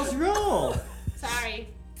Danielle's roll. Sorry.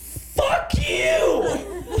 Fuck you!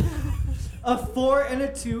 A 4 and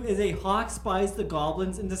a 2 is a hawk spies the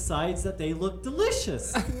goblins and decides that they look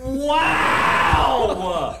delicious.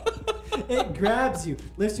 Wow! It grabs you,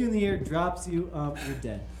 lifts you in the air, drops you, you're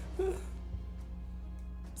dead.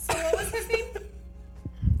 So what was his name?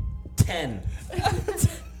 10.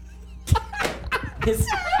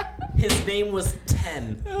 His name was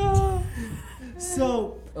 10.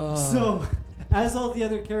 So, as all the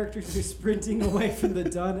other characters are sprinting away from the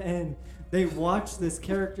dun end, they watch this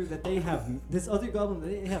character that they have, this other goblin that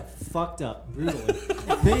they have fucked up brutally.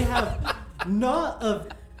 They have not of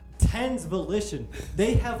 10's volition,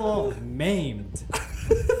 they have all maimed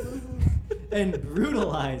and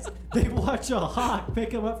brutalized. They watch a hawk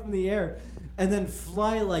pick him up from the air and then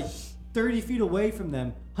fly like 30 feet away from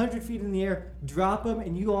them, 100 feet in the air, drop him,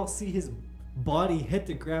 and you all see his body hit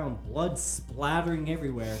the ground, blood splattering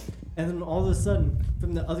everywhere. And then all of a sudden,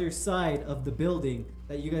 from the other side of the building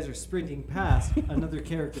that you guys are sprinting past, another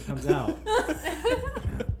character comes out.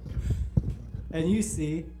 And you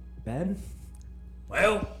see Ben.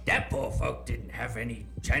 Well, that poor folk didn't have any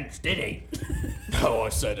chance, did he? No, I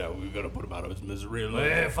said we were gonna put him out of his misery.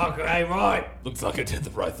 Well, fucker ain't right. Looks like I did the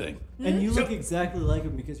right thing. And you look exactly like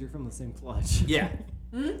him because you're from the same clutch. Yeah.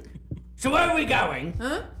 So where are we going?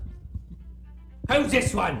 Huh? Who's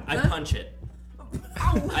this one? I punch it.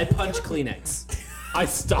 I punch Kleenex. I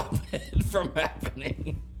stop it from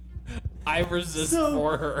happening. I resist So,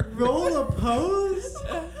 for her. roll a pose.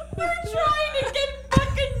 We're trying to get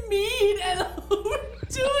fucking meat, and all we're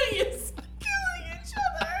doing is killing each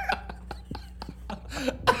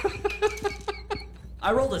other.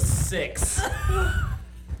 I rolled a 6.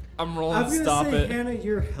 I'm rolling I'm to gonna stop say, it. Hannah,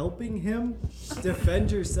 you're helping him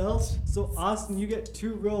defend yourself. So Austin, you get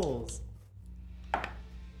 2 rolls.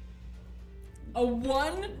 A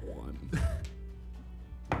 1.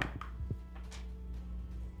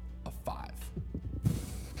 A 5.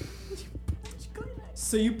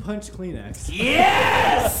 So you punch Kleenex.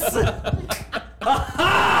 Yes!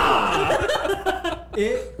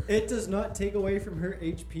 It does not take away from her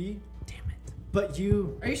HP. Damn it. But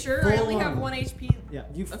you. Are you sure? I only full have on- 1 HP. Yeah,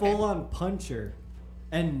 you Okay. full on punch her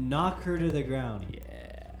and knock her to the ground.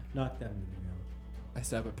 Yeah. Knock them to the ground. I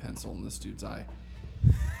stab a pencil in this dude's eye.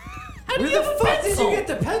 Where the fuck did did you get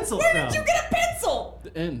the pencil Where from? did you get a pencil?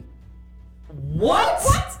 The inn. What?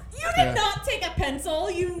 What? You did Yeah. not take a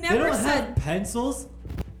pencil. You They never don't said. have pencils.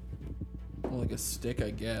 Well, like a stick,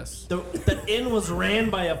 I guess. The inn was ran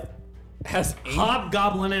by a Has ink,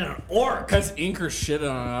 hobgoblin and an orc. has ink or shit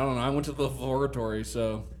on it. I don't know. I went to the laboratory,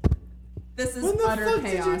 so This is When the utter fuck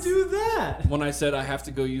chaos. did you do that? when I said I have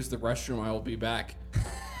to go use the restroom, I will be back.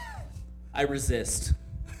 I resist.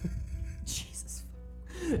 Jesus.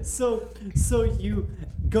 So you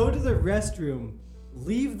go to the restroom,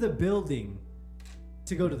 leave the building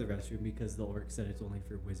to go to the restroom because the orc said it's only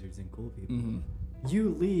for wizards and cool people. You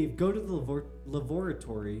leave, go to the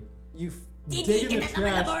laboratory, you dig in the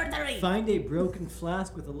trash, find a broken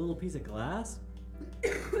flask with a little piece of glass,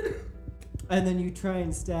 and then you try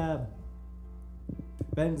and stab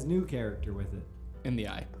Ben's new character with it In the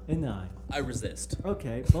eye. in the eye. I resist.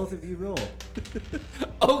 Okay, both of you roll.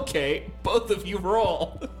 Okay, both of you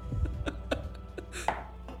roll.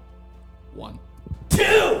 1.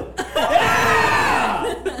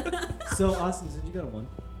 So Austin said you got a 1.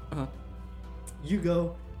 Uh-huh. You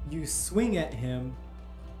go, you swing at him,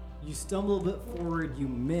 you stumble a bit forward, you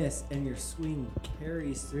miss, and your swing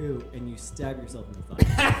carries through, and you stab yourself in the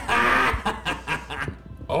thigh.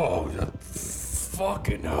 Oh, that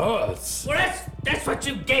fucking hurts. Well, that's what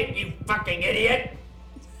you get, you fucking idiot.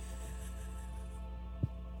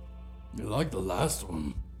 You like the last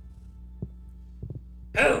one?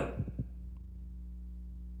 Oh,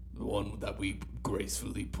 The one that we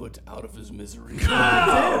gracefully put out of his misery.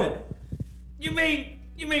 Damn it! you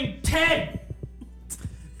mean Ted?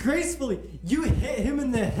 Gracefully, you hit him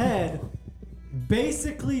in the head,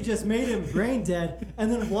 basically just made him brain dead,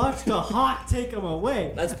 and then watched a hawk take him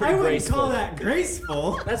away. That's pretty I wouldn't graceful. call that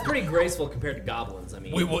graceful. That's pretty graceful compared to goblins. I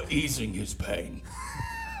mean, We were easing his pain.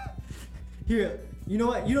 Here, you know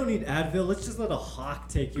what? You don't need Advil. Let's just let a hawk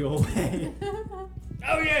take you away.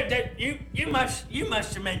 Oh yeah, that you must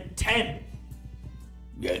have meant Ted.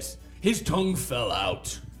 Yes, his tongue fell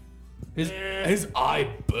out. His eye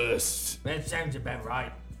burst. That sounds about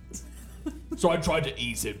right. So I tried to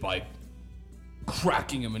ease it by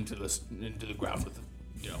cracking him into the ground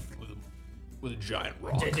with a giant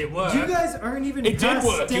rock. Did it work? You guys aren't even It did past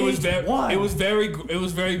work. It was stage one.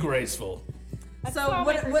 very graceful. That's So not my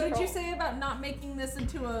what first did you roll. say about not making this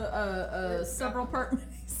into a several part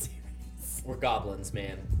miniseries? we're goblins,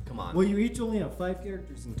 man. Come on. Well, you each only have 5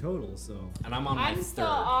 characters in total, so. And I'm on my I'm third. still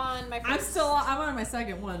on my first. I'm on my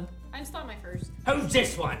second one. I'm still on my first. Who's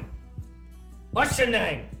this one? What's your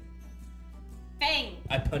name? Fang.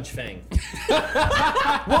 I punch Fang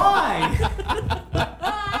Why?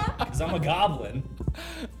 because I'm a goblin.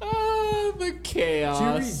 Ah, the chaos. Did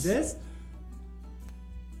you resist?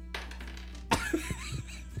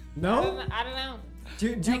 No? I don't know. Do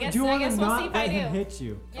I guess- you I want guess to we'll not see if I let him do. hit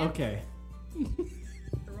you? Yeah. Okay.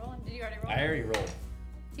 You're rolling. Did you already roll? I already rolled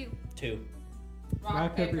 2. 2.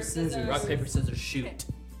 Rock, paper, scissors. Rock, paper, scissors, shoot.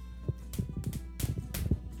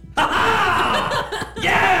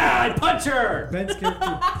 Yeah, I punch her. Ben's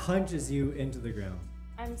character punches you into the ground.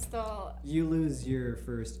 I'm still. You lose your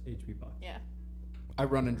first HP bar. Yeah. I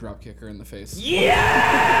run and drop kick her in the face.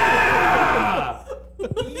 Yeah!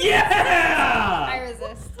 Yeah! I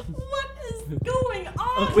resist. What is going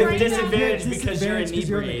on Okay, With right disadvantage now. because you're Disadvantage 'cause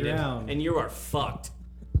you're on the inebriated ground. and you are fucked.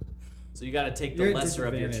 So you got to take the You're at lesser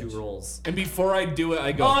of your 2 disadvantage. rolls. And before I do it,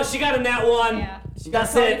 I go. Oh, she got a nat 1. Yeah.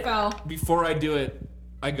 That's Sorry, it. fell. Before I do it,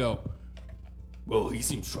 I go. Well, he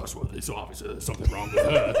seems trustworthy, so obviously there's something wrong with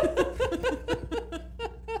her.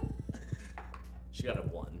 She got a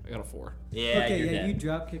 1. I got a 4. Yeah, Okay, you're yeah, dead. you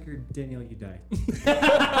drop kick her, Danielle, you die.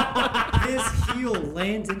 His heel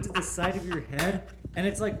lands into the side of your head, and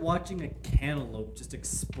it's like watching a cantaloupe just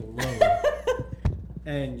explode.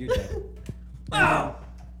 And you're dead. Oh,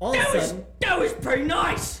 All of a sudden, that was pretty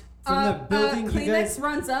nice. from the building, you Kleenex guys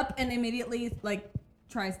runs up and immediately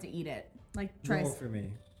tries to eat it. roll Tries for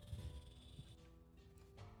me.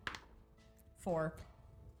 4.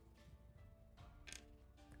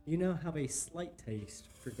 You now have a slight taste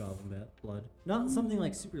for goblin blood. Not something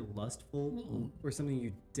like super lustful or something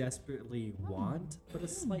you desperately want, but a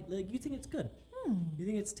slight, like, you think it's good. You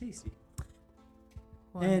think it's tasty.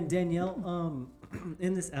 And Danielle,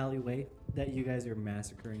 in this alleyway that you guys are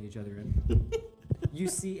massacring each other in, you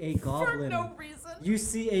see a goblin. For no reason. You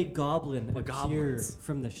see a goblin What appear goblins?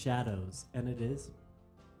 from the shadows, and it is.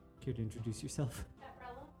 Care to introduce yourself?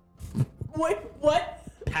 Wait, what?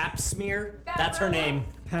 Pap smear. That's her name.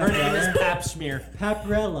 Pap Her name is smear. Pap smear.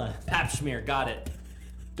 Paprella. Pap smear. Got it.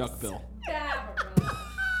 Duckbill.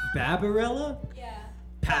 Babarella? Yeah.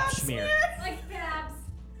 Pap smear. Like Babs.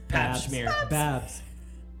 Pap Babs. smear. Babs.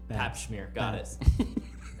 Pap smear. Got it.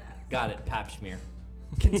 Got it, pap smear.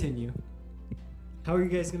 Continue. How are you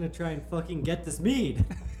guys gonna try and fucking get this mead?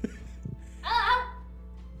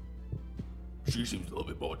 She seems a little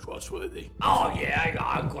bit more trustworthy. Oh yeah,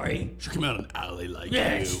 I agree. She came out an alley like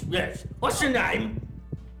Yes, you. yes. What's your name?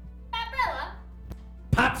 Umbrella.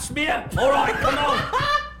 Pap smear? Alright, come on.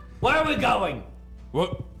 Where are we going?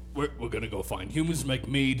 What? We're gonna go find humans to make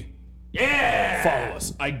mead. Yeah! Follow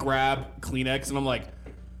us. I grab Kleenex and I'm like,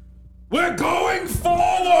 we're going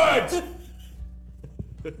forward!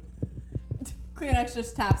 Kleenex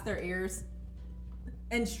just taps their ears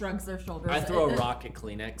and shrugs their shoulders. I throw a rock at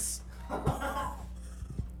Kleenex. Why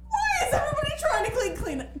is everybody trying to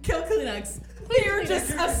kill Kleenex? You're just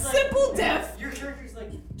a simple diff. Your character's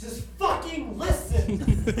like, just fucking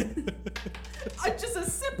listen. Just a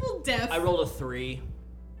simple diff. I rolled a 3.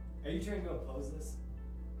 Are you trying to go oppose this?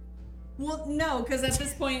 Well, no, because at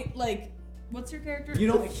this point, like, what's your character? You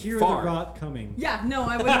don't hear Far. the rot coming. Yeah, no,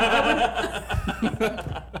 I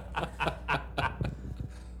wouldn't.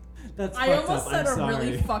 That's I fucked almost up. said I'm a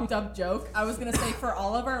really sorry. fucked up joke. I was gonna say for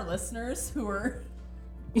all of our listeners who are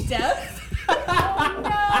deaf.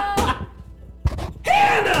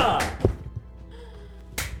 Hannah!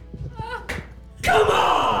 Come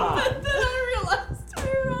on! But then I realized we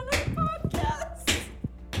were on a podcast.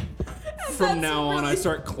 And From that's now on, I really-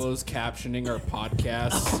 start closed captioning our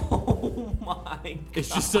podcast. Oh my. It's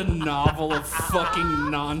just a novel of fucking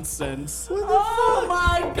nonsense. Oh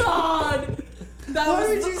my god! That Why was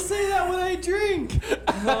would the- you say that when I drink?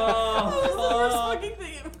 that was the worst fucking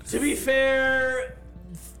thing ever. To be fair,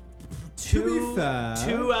 two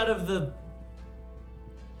out of the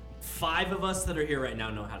 5 of us that are here right now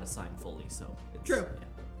know how to sign fully, so it's, True.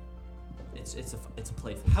 Yeah. It's a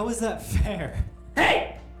playful. How is that fair?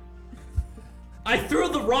 Hey! I threw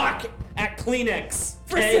the rock at Kleenex.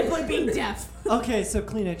 For okay? simply being deaf. Okay, so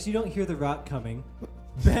Kleenex, you don't hear the rot coming.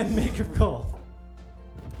 Ben, make a roll.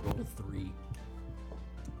 Roll a 3.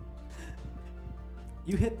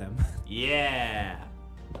 You hit them. Yeah.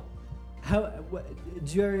 How? What,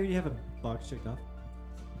 do you already have a box checked off?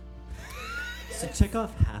 So check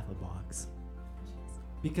off half a box.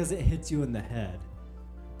 Because it hits you in the head,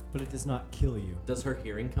 but it does not kill you. Does her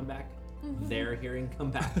hearing come back? Their hearing come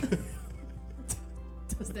back?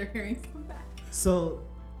 Does their hearing come back? So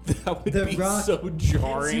That would the be rock so hits you in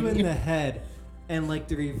jarring. the head, and like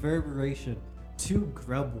the reverberation, 2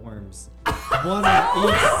 grub worms, one on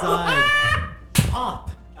each side,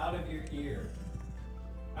 pop out of your ear.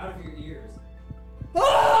 Out of your ears.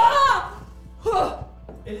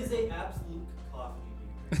 It is a absolute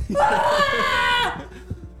cacophony.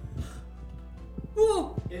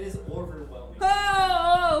 It is overwhelming.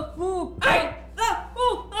 Hey!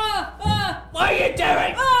 What are you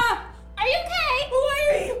doing? Are you okay?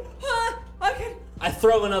 Why are you? I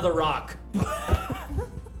throw another rock.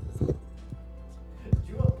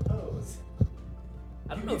 You oppose.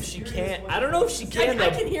 I don't know if she can. I don't know if she can. I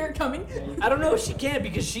though. can hear it coming. I don't know if she can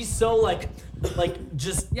because she's so like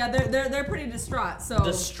just Yeah, they're pretty distraught. So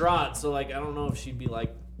distraught. So like I don't know if she'd be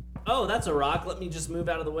like, oh, that's a rock. Let me just move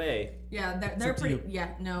out of the way. yeah, they're up to pretty. you. Yeah,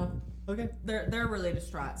 no, Okay, they're really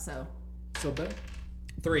distraught. So so Ben,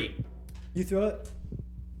 3. you throw it,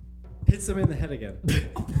 hits them in the head again.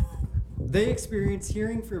 They experience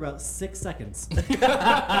hearing for about 6 seconds.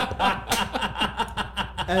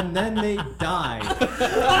 And then they die.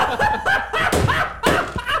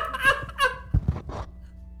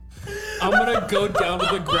 I'm gonna go down to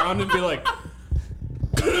the ground and be like,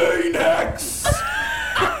 Kleenex!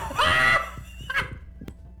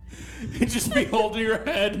 And just be holding your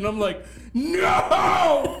head, and I'm like,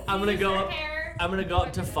 no! I'm gonna go up. Hair. I'm gonna go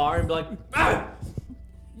up to Far and be like, ah,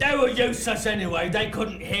 they were useless anyway. They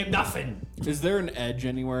couldn't hear nothing. Is there an edge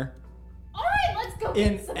anywhere? All right, let's go.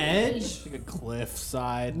 In get some edge, Like a cliff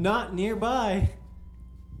side? not nearby.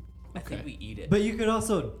 I think we eat it. But you could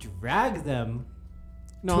also drag them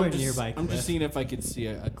No, to a I'm just, nearby I'm cliff. just seeing if I could see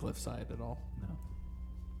a cliff side at all.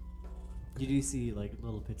 No. You do see like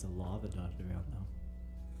little bits of lava dotted around though.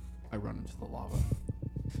 I run into the lava.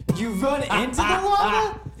 You run into the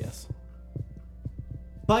lava Yes.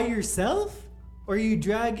 by yourself? Or are you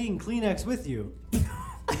dragging Kleenex with you?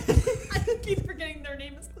 I keep forgetting their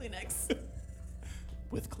name is Kleenex.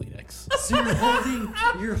 With Kleenex. So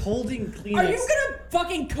you're holding Kleenex. Are you gonna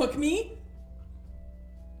fucking cook me?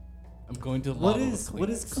 I'm going to the What lava is with what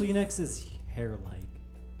is Kleenex. Kleenex's hair like?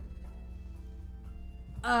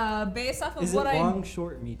 Based off of Is it what long,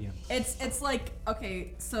 short, medium? it's like,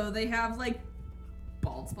 okay, so they have like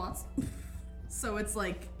bald spots. So it's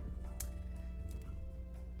like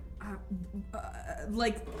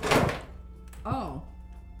like, oh,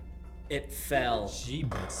 It fell.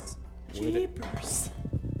 Jeebus. Jeepers.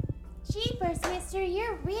 Jeepers, mister,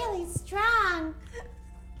 you're really strong.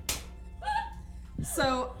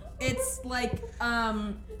 So it's like,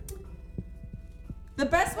 the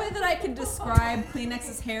best way that I could describe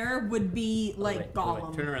Kleenex's hair would be like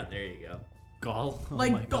Gollum. Turn around. There you go.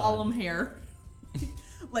 Like Gollum hair.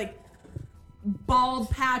 Like bald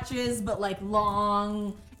patches, but like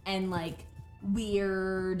long and like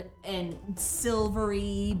weird and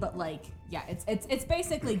silvery, but like yeah, it's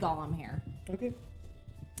basically Gollum hair. Okay. clean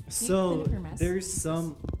So up your mess? there's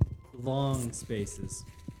some long spaces,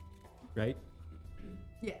 right?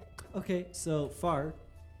 Yeah. Okay, so far,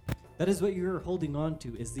 that is what you're holding on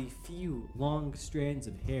to is the few long strands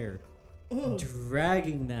of hair,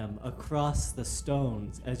 dragging them across the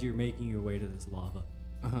stones as you're making your way to this lava.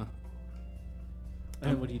 Uh-huh.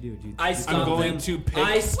 And what do? Do you I stop going him. to pick-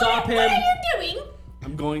 I stop him. What are you doing?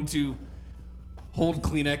 I'm going to hold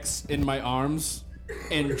Kleenex in my arms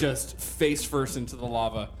and just face first into the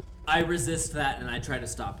lava. I resist that and I try to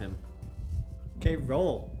stop him. Okay,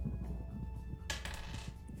 roll.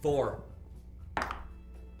 4.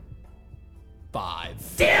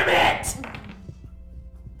 5. Damn it!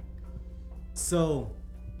 So,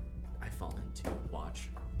 I fall into watch.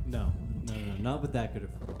 no, not with that good of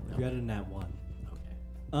a roll. You got a nat 1.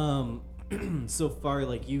 Okay. So far,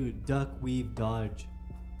 like you duck, weave, dodge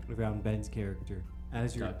around Ben's character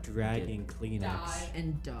as you're Duck, dragging Kleenex, Dive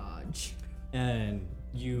and dodge. and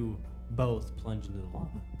you both plunge into the lava.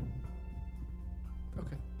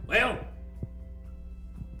 Okay. Well.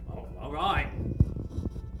 Oh, all right.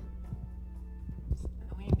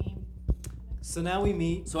 So now we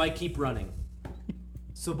meet. So I keep running.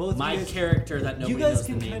 So both My you guys, character that nobody you guys knows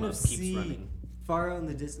the can name kind of of keeps see running. far out in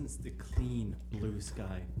the distance the clean blue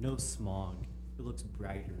sky, no smog. It looks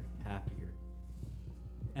brighter, happier.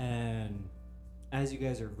 And as you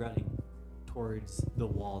guys are running towards the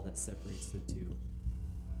wall that separates the two,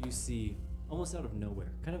 you see almost out of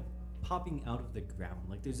nowhere, kind of popping out of the ground,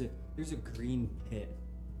 like there's a green pit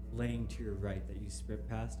laying to your right that you sprint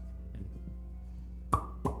past, and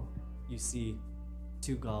you see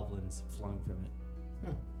 2 goblins flung from it.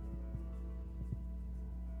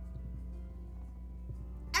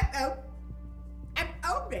 I'm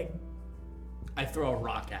open. I throw a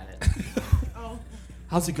rock at it.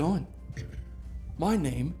 How's it going? My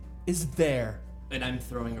name is There. And I'm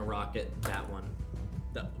throwing a rock at that one.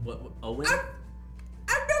 What Owen? I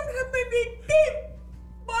don't have my big teeth.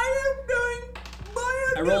 Why am doing?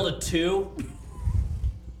 Why I rolled a 2.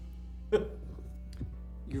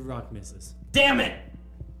 Your rock misses. Damn it!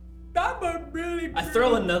 I'm a really. I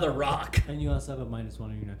throw another rock. And you also have a -1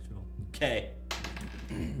 on your next roll. Okay.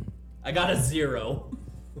 I got a 0.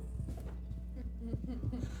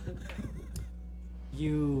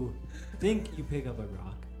 You think you pick up a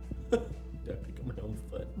rock. Did I pick up my own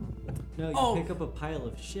foot? No, you pick up a pile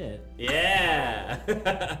of shit.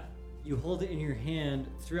 Yeah! You hold it in your hand,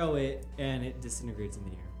 throw it, and it disintegrates in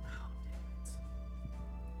the air.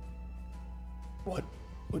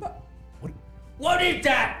 What is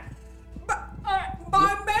that?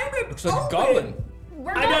 My baby. Looks like a goblin.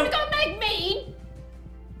 We're I going to don't- go make mead.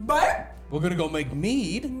 Babe. We're gonna go make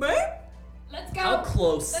mead. Babe. Let's go. How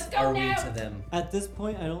close Let's go are now. we to them? At this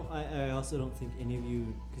point, I also don't think any of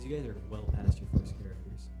you, because you guys are well past your first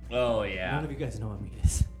characters. Oh, None yeah. of you guys know what mead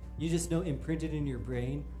is. You just know imprinted in your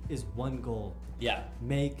brain is one goal: Yeah.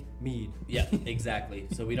 make mead. Yeah, exactly.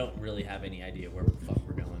 So we don't really have any idea where the fuck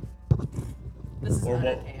we're going. This is Or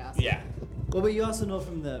utter what? chaos. Yeah. Well, but you also know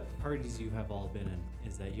from the parties you have all been in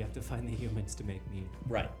is that you have to find the humans to make mead.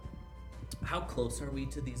 Right. How close are we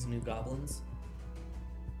to these new goblins?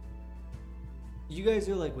 You guys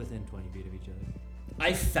are like within 20 feet of each other.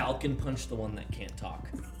 I falcon punch the one that can't talk.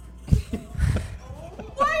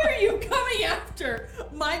 Why are you coming after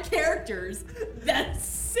my characters that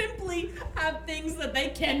simply have things that they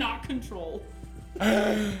cannot control?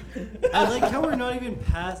 I like how we're not even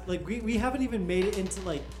past, like we haven't even made it into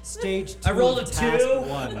like stage 2 I rolled of a task 2.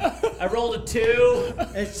 1. I rolled a 2.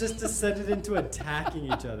 It's just descended into attacking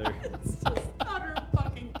each other. It's just utter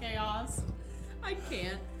fucking chaos. I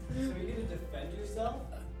can't. So are you gonna defend yourself?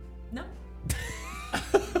 No.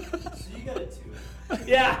 So you got a 2.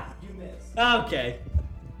 Yeah. You missed. Okay.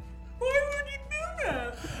 Why would you do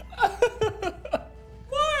that?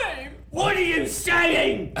 Why? What are you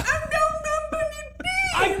saying? I don't have any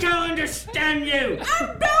teeth. I don't understand you. I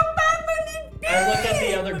don't have any teeth. I look at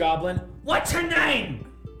the other goblin. What's her name?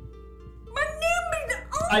 My name is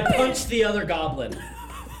I Owen. punch the other goblin.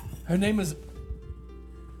 Her name is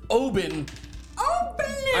Obin. Open.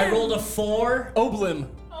 I rolled a 4. Oblim.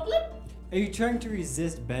 Are you trying to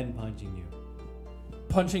resist Ben punching you?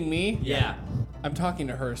 Punching me? Yeah. I'm talking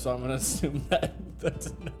to her, so I'm gonna assume that That's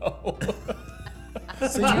a no.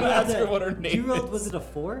 So you rolled ask her what her name You rolled, is. was it a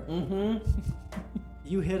 4? Mm-hmm.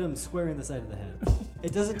 You hit him square in the side of the head.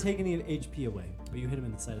 It doesn't take any HP away, but you hit him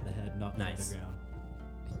in the side of the head, not on Nice. the ground.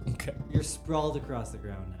 Okay. You're sprawled across the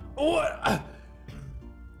ground now. What?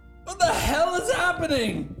 What the hell is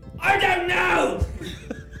happening? I don't know!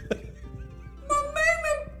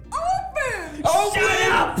 Oh,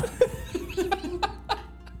 Shut up!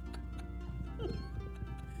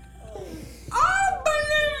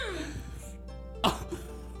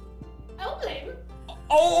 Goblin.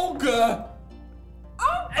 Olga!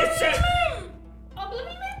 It's a-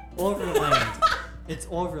 Overland. It's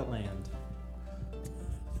Overland.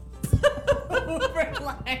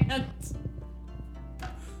 Overland.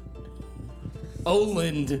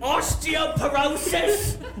 Oland.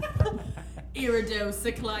 Osteoporosis!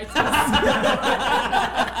 Iridocyclitis.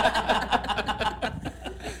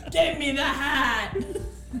 Give me the hat.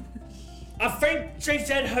 I think she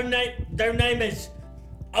said their name is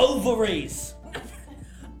Ovaries.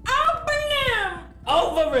 Open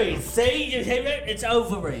Ovaries! See? You hear it? It's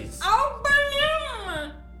Ovaries. Open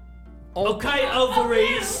Okay,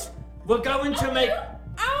 Ovaries. We're going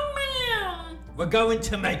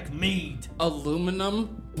to make mead.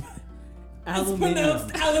 Aluminum. Aluminium.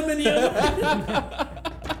 aluminium.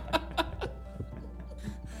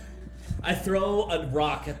 I throw a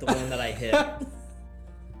rock at the one that I hit.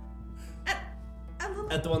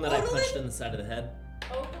 At the one that I punched in the side of the head.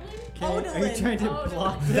 Okay, are you trying to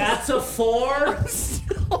block this? That's a 4.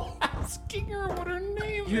 Still asking her what her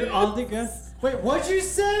name You're is. on the ground. Wait, what'd you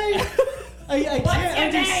say? I can't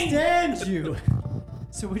your name? understand you.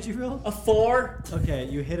 So what'd you roll? A 4? Okay,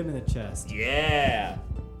 you hit him in the chest. Yeah.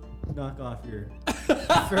 Knock off your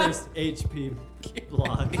first HP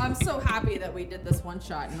block. I'm so happy that we did this one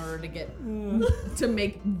shot in order to get to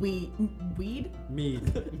make weed.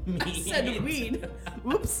 Mead. I said weed.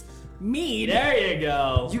 Oops. Mead. There you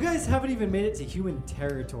go. You guys haven't even made it to human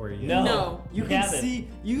territory yet. No. No. You we can haven't. see.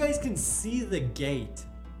 You guys can see the gate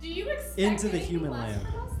Do you expect into the anything human less land.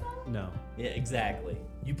 from us, though? No. Yeah, exactly.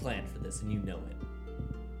 You planned for this and you know it.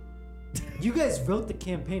 You guys wrote the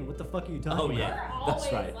campaign. What the fuck are you talking Oh, about? yeah. We're That's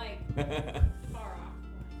always right. like far off.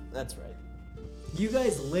 That's right. You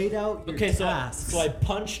guys laid out your Okay, tasks. so I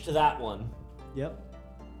punched that one. Yep.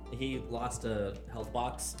 He lost a health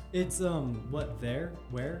box. It's what there?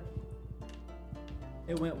 Where?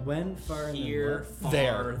 It went when far and Here, then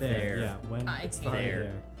far, where? there. Yeah, when I it's can't. far There.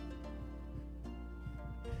 there.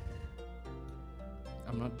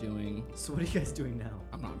 I'm not doing. So what are you guys doing now?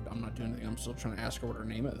 I'm not doing anything. I'm still trying to ask her what her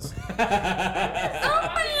name is. I'm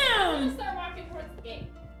gonna start walking towards the gate.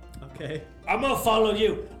 Okay. I'm gonna follow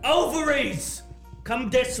you. Ovaries! Come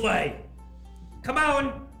this way. Come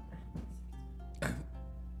on.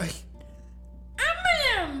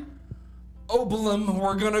 Oblum,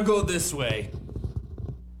 we're gonna go this way.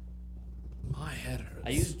 My head hurts. I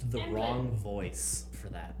used the wrong voice for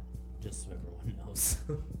that, just so everyone knows.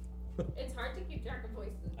 It's hard to keep track of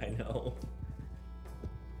voices. I know.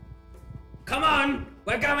 Come on,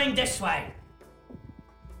 we're going this way.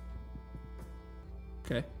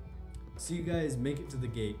 Okay. So you guys make it to the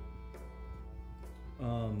gate.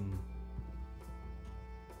 What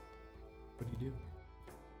do you do?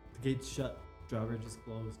 The gate's shut. Drawbridge is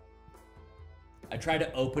closed. I try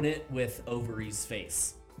to open it with Ovaries'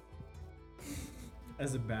 face.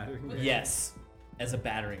 As a battering ram? Yes, as a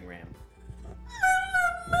battering ram.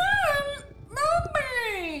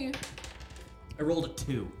 I rolled a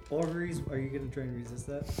 2. Ovaries, are you gonna try and resist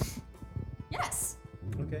that? Yes.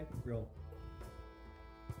 Okay, roll.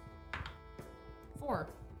 4.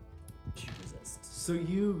 She resists. So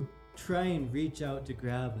you try and reach out to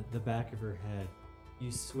grab the back of her head.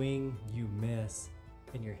 You swing, you miss,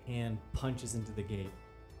 and your hand punches into the gate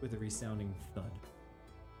with a resounding thud.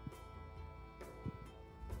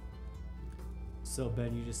 So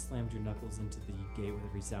Ben, you just slammed your knuckles into the gate with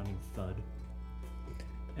a resounding thud.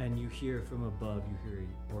 And you hear from above, you hear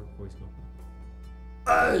a orc voice go,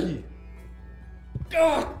 Hey!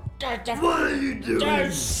 Oh, What are you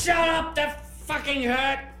doing? shut up! That fucking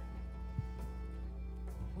hurt.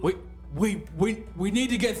 We need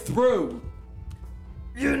to get through.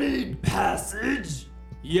 You need passage?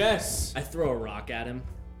 Yes. I throw a rock at him.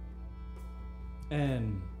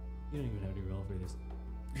 and you don't even have to roll for this.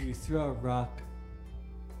 You throw a rock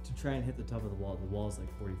to try and hit the top of the wall. The wall's like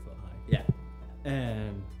 40 foot high. Yeah.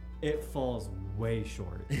 And it falls way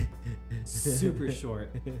short. Super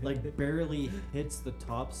short. Like barely hits the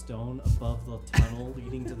top stone above the tunnel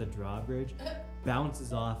leading to the drawbridge,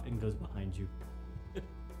 bounces off and goes behind you.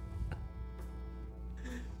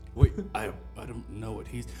 Wait, I don't know what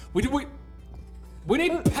he's. We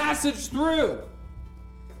need passage through.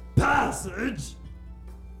 passage?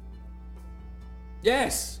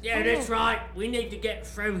 Yes. Yeah, that's right. We need to get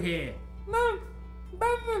through here.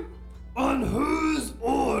 On whose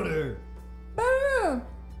order?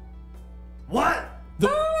 What?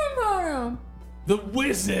 The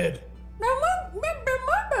wizard.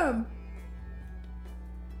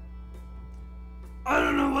 I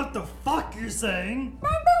don't know what the fuck you're saying.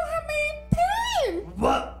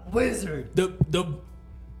 What wizard? The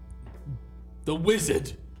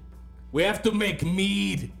wizard. We have to make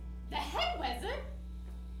mead. The head wizard?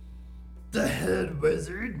 The head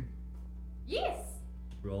wizard? Yes.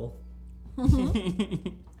 Roll.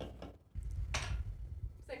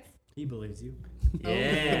 He believes you.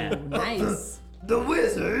 Yeah. Nice. The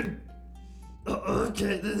wizard?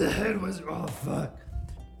 Okay, the head wizard. Oh, fuck.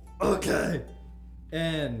 Okay.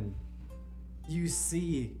 And you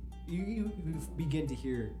see, you begin to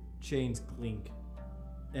hear chains clink,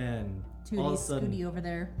 and all of a sudden Scooty over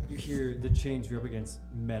there. you hear the chains rub against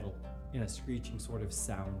metal in a screeching sort of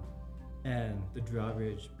sound, and the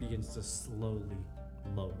drawbridge begins to slowly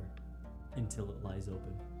lower until it lies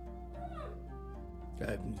open.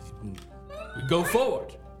 We go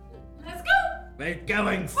forward. Let's go. We're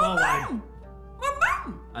going forward.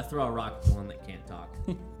 I throw a rock at the one that can't talk.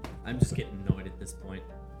 I'm just getting annoyed at this point.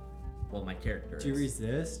 Well, my character Do you is.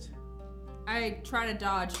 resist? I try to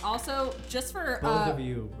dodge. Also, just for Both of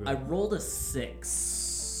you. I rolled a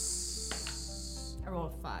 6. I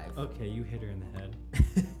rolled a 5. Okay, you hit her in the head.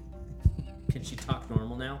 Can she talk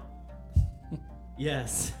normal now?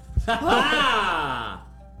 Yes. Ah!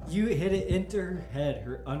 You hit it into her head.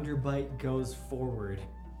 Her underbite goes forward.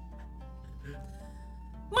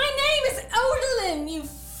 My name is Odalin, you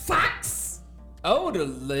fucks!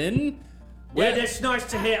 Odalin. Yeah, that's nice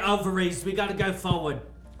to hear, ovaries. We gotta go forward.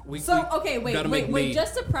 So, okay, gotta make wait, mead.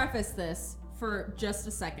 just to preface this for just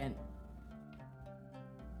a second.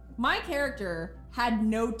 My character had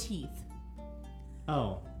no teeth.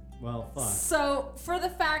 Oh, well, fuck. So, for the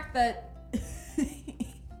fact that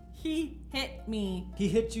he hit me, He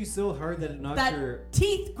hit you so hard that it knocked that your...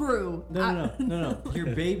 teeth grew. No. Your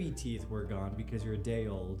baby teeth were gone because you're a day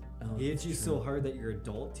old. Oh, He hit that's you true. so hard that your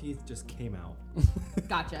adult teeth just came out.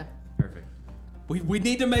 Gotcha. Perfect. We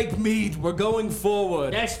need to make mead. We're going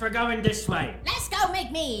forward. Yes, we're going this way. Let's go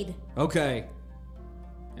make mead. Okay.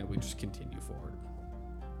 And we just continue forward.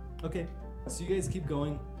 Okay, so you guys keep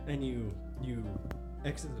going, and you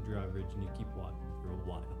exit the drawbridge, and you keep walking for a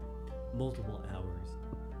while, multiple hours,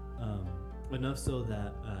 enough so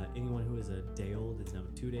that anyone who is a day old is now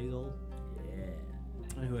 2 days old, Yeah.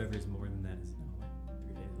 and whoever is more than that is now like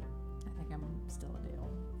 3 days old. I think I'm still a day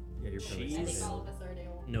old. Yeah, you're probably Jeez. still I a think day all old. of us are day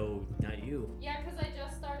old. No, not you. Yeah, because I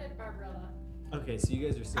just started Barbarella. Okay, so you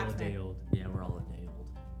guys are still a day old. Yeah, we're all a day old.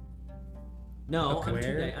 No, Okay.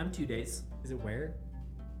 Where? I'm 2 days. Is it where?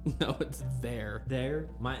 No, it's there. There.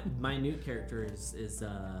 My new character is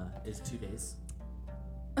 2 days.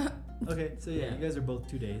 Okay, so yeah, Yeah. you guys are both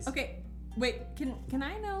 2 days. Okay, wait, can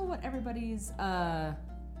I know what everybody's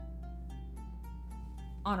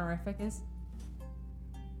honorific is?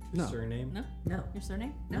 Your No. surname. No? No. Your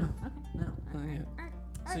surname? No. Okay. No. Not yet.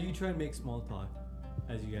 So you try and make small talk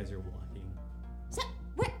as you guys are walking. So,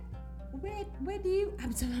 Where do you?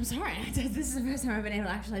 I'm sorry. This is the first time I've been able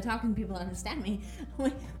to actually talk and people understand me.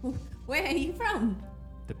 Where are you from?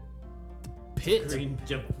 Pit.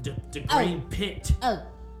 The Oh. green pit. Oh,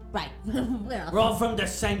 right. We're We're all from the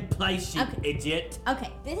same place, you Okay. idiot.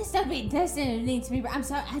 Okay, this doesn't need to be. I'm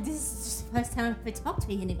sorry. This is just the first time I've ever talked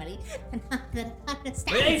to anybody, and I'm gonna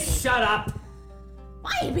understand. Please you. shut up.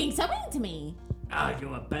 Why are you being so mean to me? Ah, you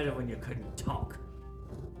were better when you couldn't talk.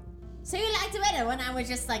 So you liked it better when I was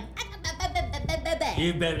just like.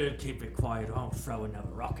 You better keep it quiet or I'll throw another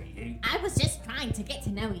rock at you. I was just trying to get to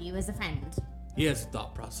know you as a friend. He has the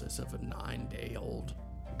thought process of a 9-day-old.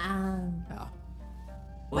 Yeah.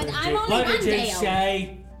 But did I'm you- only what one did you day old.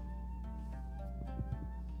 say?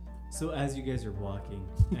 So as you guys are walking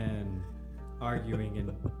and arguing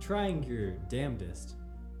and trying your damnedest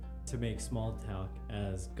to make small talk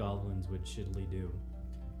as goblins would shittily do,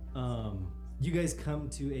 you guys come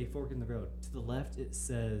to a fork in the road. To the left it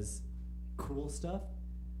says cool stuff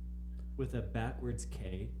with a backwards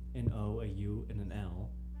K, an O, a U, and an L.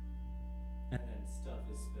 And then stuff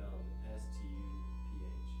is spelled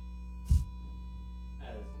S-T-U-P-H.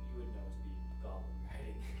 As you would know to be goblin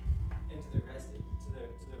writing. And to the rest, to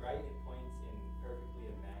the right, it points in perfectly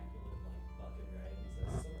immaculate, like fucking writing. It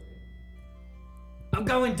says sorry. I'm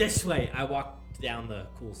going this way. I walk down the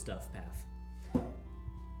cool stuff path.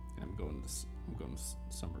 I'm going to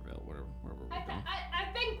Somerville, wherever we're going. I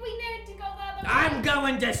think we need to go the other way. I'm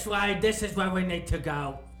going this way. This is where we need to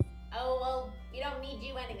go. Oh, well, We don't need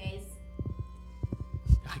you anyways.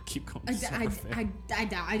 I keep going I to Summerville.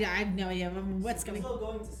 have no idea what's going. Who's all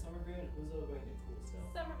going to Summerville and who's all going to cool stuff?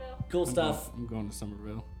 Somerville. Cool stuff. I'm going to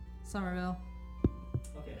Somerville. Somerville.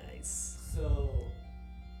 Okay. Nice. So,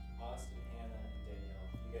 Austin, Hannah, and Danielle,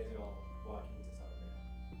 you guys are all walking to Summerville.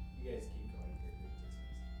 You guys keep going for a great distance.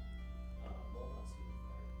 Well, not super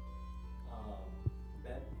far.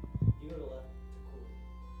 Ben, you go to left to cool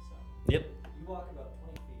stuff. Yep. You walk about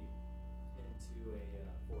 20 feet into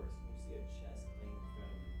a forest, and you see a chest laying in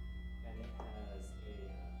front of you, and it has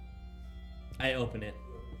a. I open it.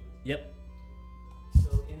 You open the chest? Yep.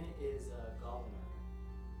 So in it is goblin armor,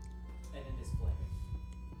 and it is flaming.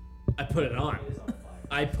 I put it on. It is on fire.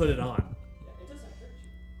 I put it on. Yeah, it doesn't hurt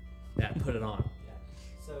you. Yeah, I put it on. Yeah.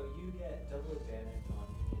 So you get double advantage on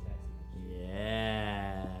any attacks against you.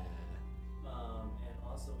 Yeah. And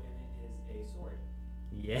also in it is a sword.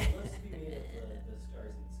 Yeah. It looks to be made of the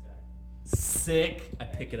stars in the sky. Sick. I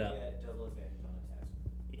And pick it you up. get double advantage on attacks.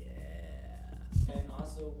 Yeah. And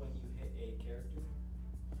also when you hit a character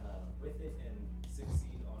with it and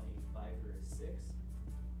succeed on a 5 or a 6,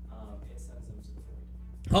 it sends them to the void.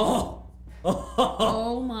 Oh.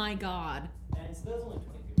 Oh my god. And so that's only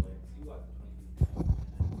 20 feet away. So you walk 20 feet down,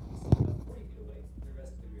 and you see about 40 feet away the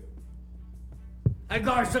rest of the group. Hey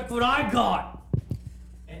guys, look what I got.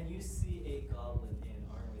 And you see a goblin in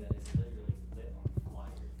armor that is literally lit on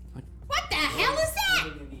fire. What the hell is that?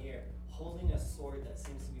 Floating in the air, holding a sword that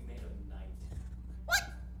seems to be made of night. What?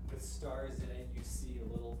 With stars in it, you see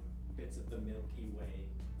little bits of the Milky Way.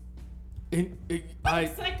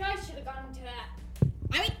 Looks like I should have gone to that.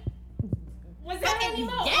 I mean, Was there any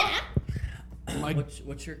more? yeah.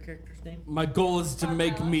 What's your character's name? My goal is to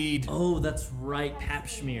make mead. Oh, that's right,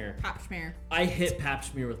 Papschmear. Papschmear. I hit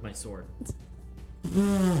Papschmear with my sword.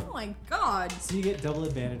 Oh my god. So you get double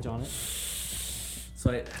advantage on it.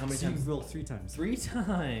 So how many So you times? roll 3 times. 3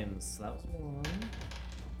 times. That was 1.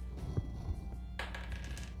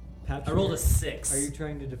 Pat, I rolled a 6. Are you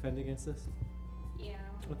trying to defend against this? Yeah.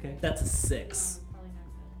 Okay. That's a 6. Probably not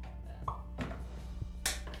good at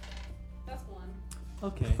that. That's 1.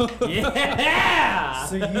 Okay. Yeah!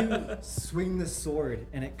 So you swing the sword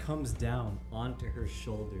and it comes down onto her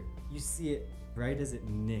shoulder. You see it right as it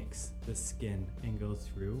nicks the skin and goes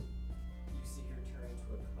through. You see her turn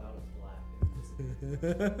into a cloud of black and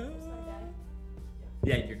disappear.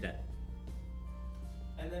 Yeah, you're dead.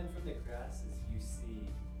 And then from the grasses you see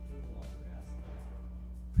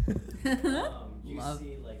you Love.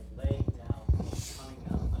 see like laying down, coming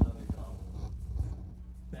out another goblin.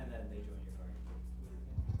 And then they join your party.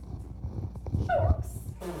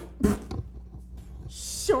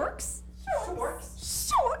 Shorks?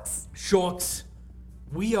 Shorks? Shorks,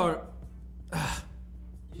 we are.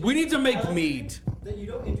 We need to make mead. That you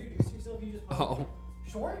don't introduce yourself, you just Oh.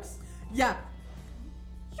 Shorks? Yeah.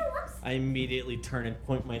 I immediately turn and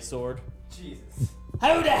point my sword. Jesus.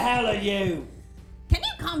 Who the hell are you? Can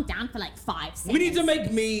you calm down for like 5 seconds? We need to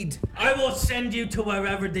make mead. I will send you to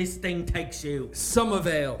wherever this thing takes you.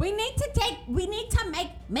 Summervale. We need to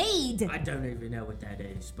make mead. I don't even know what that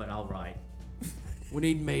is, but all right. We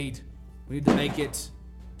need mead. We need to make it.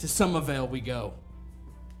 To Summervale we go.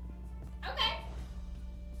 Okay.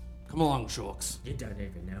 Come along, Shorks. You don't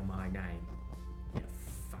even know my name. You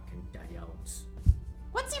fucking day-olds.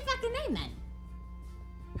 What's your fucking name then?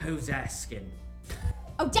 Who's asking?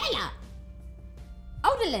 Odea.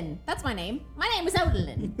 Odalin. That's my name. My name is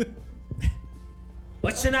Odalin.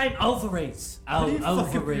 What's your name? Ovaries. How do you fuck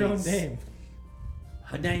up Ovaries. your own name?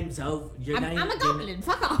 Her name's your name. I'm a goblin.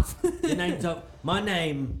 Fuck off. Your name's My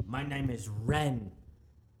name is Ren.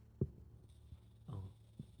 Oh.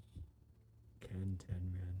 Ken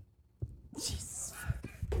Ren. Jesus.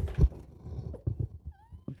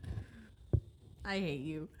 I hate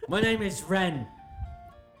you. My name is Ren.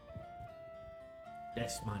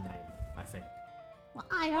 That's my name, I think. Well,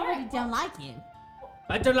 I already don't like you.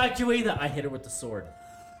 I don't like you either. I hit her with the sword.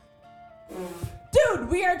 Dude,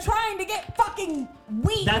 we are trying to get fucking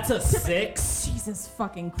wheat. That's a 6. Jesus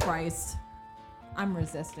fucking Christ. I'm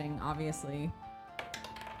resisting, obviously.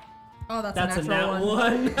 Oh, that's That's a a natural nat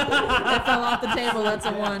one. 1. It fell off the table. That's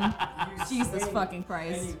a 1. You Jesus swing, fucking And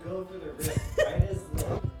Christ. you go for the wrist right as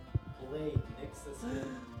the blade nicks the skin.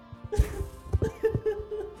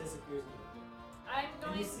 Disappears in the I'm And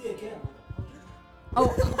going you see again Oh, a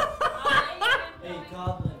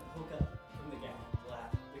goblin poke up from the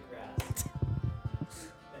grass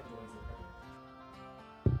and joins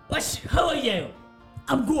the party. Who are you?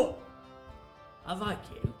 I'm good. I like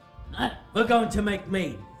you. We're going to make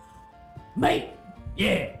mead. Mead?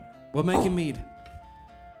 Yeah. We're making mead.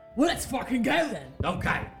 Well, let's fucking go then.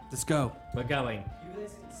 Okay. Let's go. We're going. You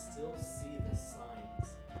guys can still see the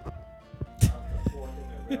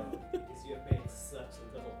road because you have made such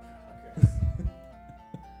little progress.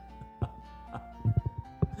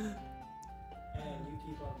 And you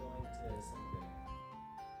keep on going to something.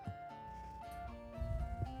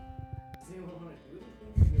 Does anyone want to do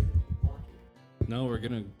anything? Or you guys gonna keep walking? No,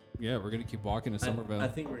 we're gonna keep walking to Somerville. I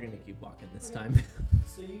think we're gonna keep walking this time.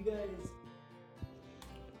 So you guys.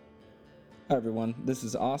 Hi everyone, this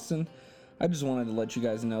is Austin. I just wanted to let you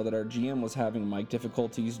guys know that our GM was having mic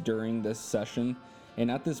difficulties during this session,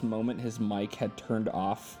 and at this moment his mic had turned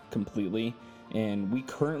off completely, and we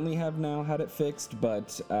currently have now had it fixed,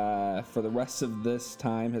 but for the rest of this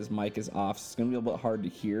time his mic is off, so it's going to be a bit hard to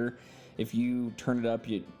hear. If you turn it up,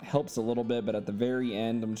 it helps a little bit, but at the very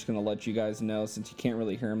end, I'm just going to let you guys know, since you can't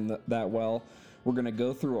really hear him that well, we're going to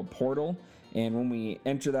go through a portal. And when we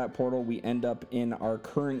enter that portal, we end up in our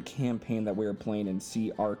current campaign that we are playing and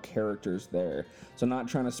see our characters there. So not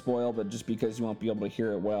trying to spoil, but just because you won't be able to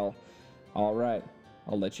hear it well. All right,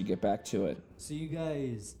 I'll let you get back to it. So you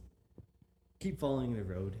guys keep following the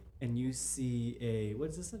road, and you see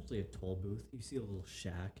what's essentially a toll booth. You see a little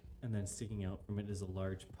shack, and then sticking out from it is a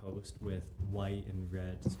large post with white and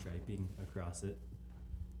red striping across it.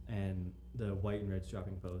 And the white and red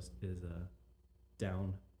striping post is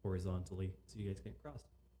down horizontally, so you guys can't cross.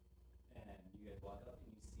 And you guys walk up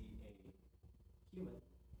and you see a human,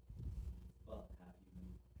 well, half human,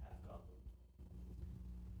 half goblin,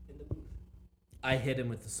 in the booth. I hit him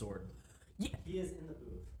with the sword. He is in the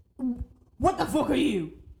booth. What the fuck are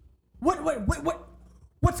you?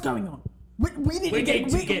 What's going on? We need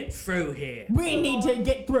to get through here. We need to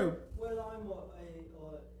get through. Well, I'm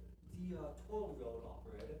the toll road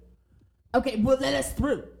operator. Okay, well let us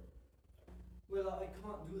through. Well, I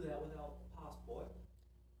can't do that without a passport.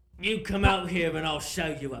 You come out here and I'll show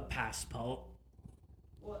you a passport.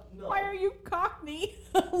 What? No. Why are you Cockney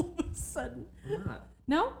all of a sudden? I'm not.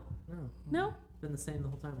 No? No. No? Been the same the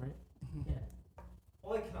whole time, right? Yeah.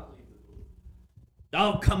 Well, I can't leave the booth.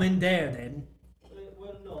 I'll come in there then.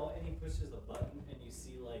 Well, no, and he pushes a button, and you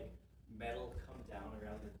see, like, metal come down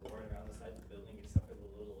around the door and around the side of the building, except for the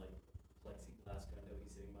little, like, plexiglass gun that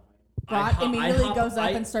he's sitting behind. Rod immediately goes up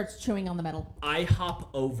and starts chewing on the metal. I hop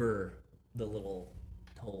over the little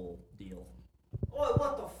toll deal. Oh,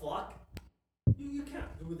 what the fuck? You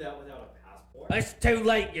can't do that without a passport. It's too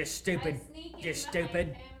late, you stupid. I sneak in You behind stupid.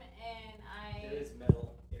 him and I. There is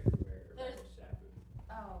metal everywhere around There's- the shack.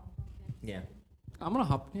 Oh, okay. Yeah. I'm gonna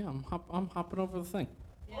hop. Yeah, I'm hopping over the thing.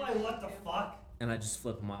 Oh, what the fuck? And I just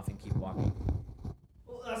flip him off and keep walking.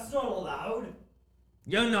 Well, that's not allowed.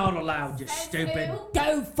 You're not allowed, you stupid.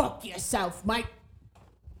 Go fuck yourself, mate.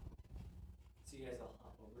 So you guys all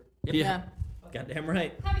hop over? Yep. Yeah. Goddamn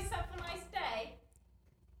right. Have yourself a nice day.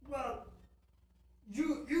 Well,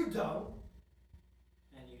 you don't.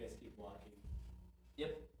 And you guys keep walking.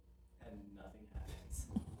 Yep. And nothing happens.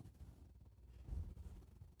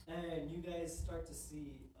 And you guys start to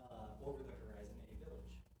see over the horizon a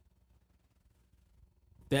village.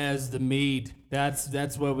 There's the mead.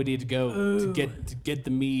 That's where we need to go to get the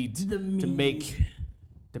mead The to make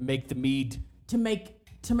the mead. To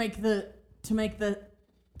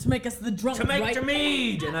make us the drunk, To make right? the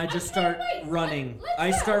mead! And I just start running. let's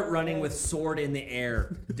I go. start running with sword in the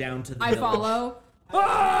air down to the I village. follow.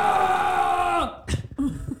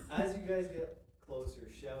 As you guys get closer,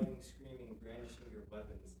 shouting, screaming, brandishing your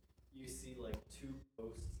weapons, you see like two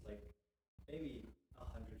posts, like maybe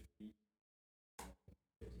 100 feet,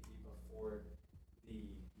 50 feet before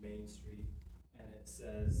the main street, and it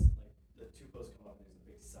says, like, the two posts come up and there's a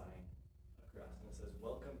big sign across, and it says,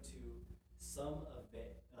 "Welcome to Some of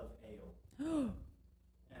Ale."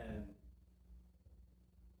 And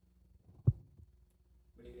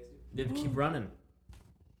what do you guys do? Then keep running.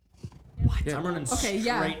 What? I'm running Okay, straight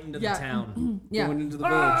yeah, into yeah. the town. Yeah. Going into the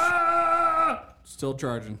village. Still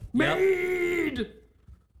charging. Yep.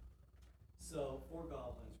 So, four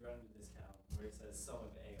goblins run into this town where it says Some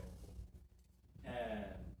of Ale.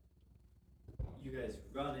 And you guys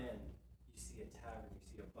run in, you see a tavern, you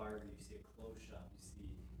see a barber, you see a clothes shop, you see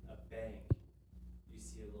a bank, you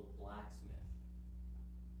see a little blacksmith.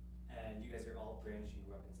 And you guys are all brandishing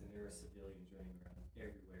weapons, and there are civilians running around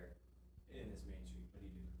everywhere in this main street. What do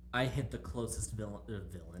you do? I hit the closest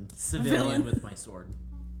civilian with my sword.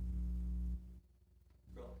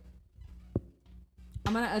 Roll.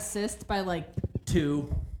 I'm gonna assist by like 2.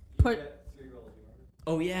 You Put- get 3 rolls, you remember?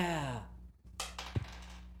 Oh yeah.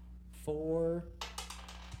 4.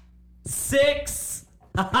 6.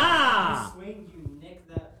 Ha ha! You swing, you nick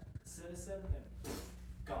that citizen, and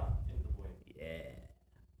gone into the void. Yeah.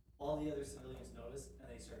 All the other civilians notice, and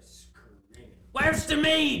they start screaming. Where's the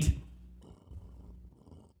mead?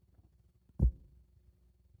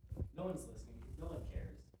 No one's listening. No one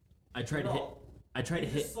cares. I tried to hit. I tried to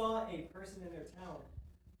hit. Saw a person in their town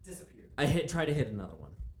disappear. Try to hit another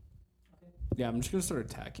one. Yeah, I'm just gonna start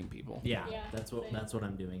attacking people. Yeah, Yeah, that's what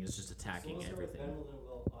I'm doing. Is just attacking everything.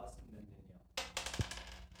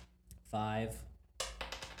 5.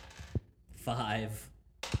 5.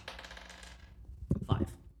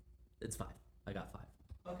 5. It's 5. I got 5.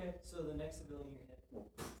 Okay, so the next civilian you hit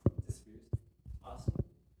disappears. Awesome.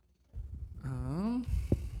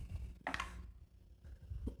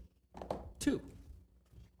 2.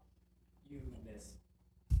 You miss.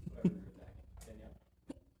 Whatever you're attacking. Danielle.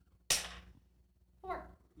 4.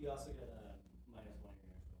 You also get a -1 in your next roll.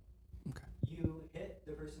 Okay. You hit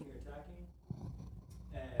the person you're attacking,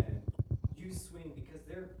 and you swing because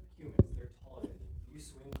they're humans. They're taller than you. You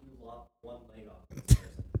swing, you lop one leg off the person.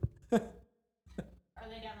 Are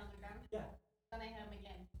they down on the ground? Yeah. Then I hit them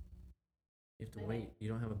again. You have to wait. You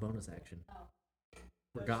don't have a bonus action. Oh.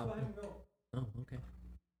 For Just go Goblin. ahead and roll. Oh, okay.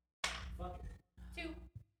 Fuck it. 2.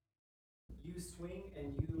 You swing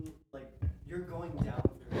and you're going down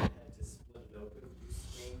through their head to split it open. You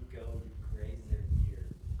swing, go, you graze their ear,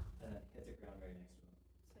 and then hit the ground right next to them.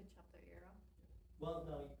 So I chop their ear off. Well,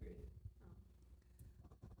 no, you graze it.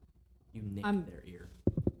 You nick I'm- their ear.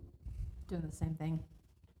 Doing the same thing.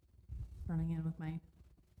 Running in with my.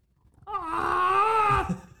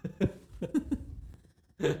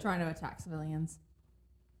 Trying to attack civilians.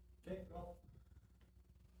 Okay, roll.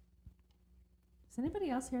 Does anybody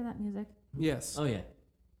else hear that music? Yes. Oh yeah,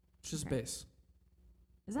 It's just Okay. bass.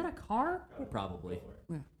 Is that a car? probably. Go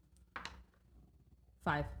for it.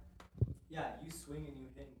 5. Yeah, you swing and you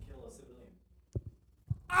hit and kill a civilian.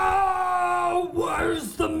 Oh,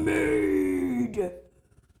 where's the mead?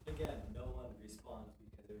 Again, no one responds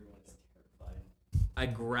because everyone is terrified. I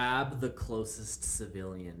grab the closest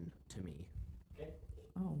civilian to me, Okay?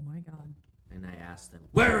 Oh my god. and I ask them,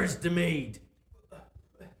 "Where is the maid?"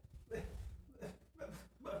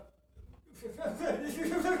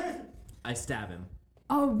 I stab him.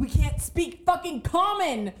 Oh, we can't speak fucking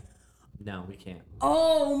common. No, we can't.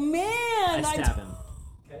 Oh man. I stab him.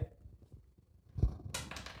 Okay.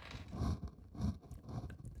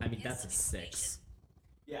 I mean, that's a 6.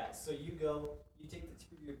 Yeah, so you take the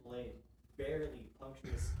tip of your blade, barely puncture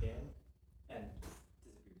his skin, and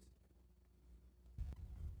disappears.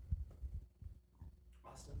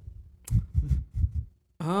 Austin?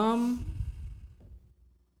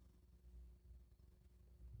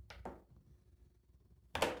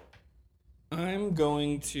 I'm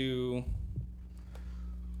going to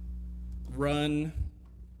run.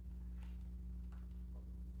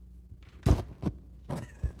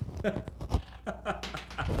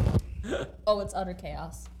 Oh, it's utter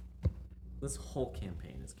chaos. This whole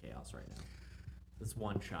campaign is chaos right now. This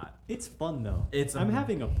one shot. It's fun though. I'm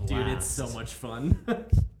having a blast. Dude, it's so much fun.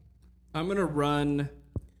 I'm gonna run.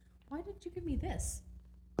 Why did you give me this?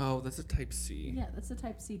 Oh, that's a Type C. Yeah, that's a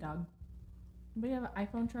Type C dog. Anybody have an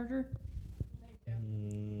iPhone charger?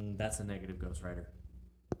 That's a negative Ghost Rider.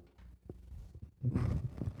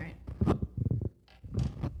 Right.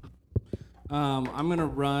 I'm gonna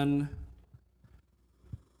run.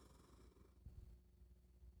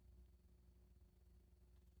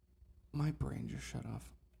 My brain just shut off.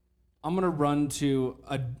 I'm gonna run to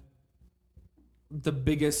the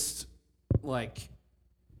biggest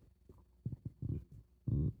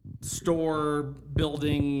store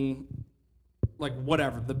building,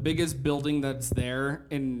 whatever, the biggest building that's there,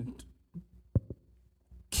 and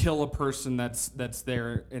kill a person that's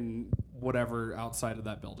there and whatever outside of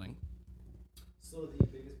that building. So the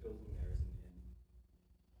biggest building there is an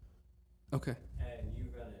inn. Okay. And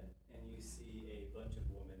you run in and you see a bunch of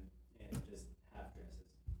women in just half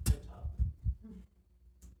dresses, no top.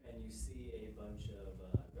 And you see a bunch of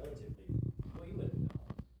relatively, well, you wouldn't know.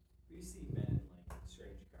 But you see men in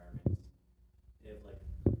strange garments. They have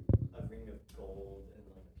a ring of gold and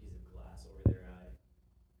a piece of glass over their eye.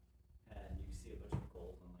 And you see a bunch of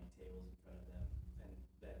gold on tables in front of them, and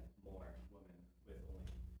then more women with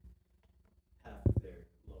only half of their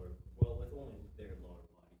with only their lower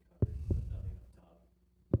body covered, but nothing up top.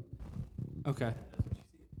 Okay. And that's what you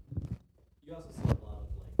see. You also see a lot of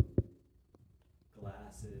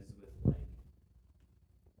glasses with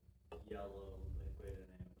yellow liquid in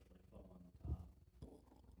it with foam on the top.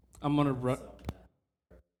 I'm gonna run. Some of that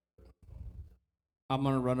I'm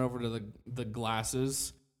gonna run over to the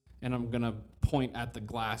glasses, and I'm gonna point at the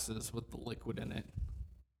glasses with the liquid in it.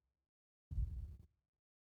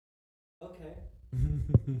 Okay.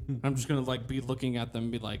 I'm just gonna be looking at them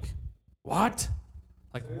and be like, "What?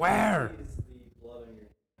 So Where?" Is the blood on your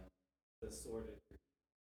hand, the sword at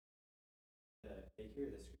your they hear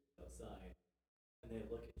the screams outside, and they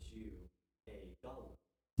look at you, a goblin.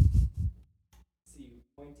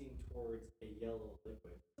 pointing towards a yellow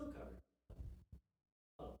liquid, still covered.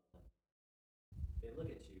 Oh. They look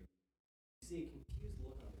at you. You see a confused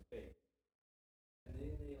look on their face. And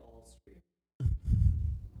then they all scream.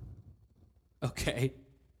 Okay.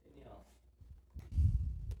 Danielle.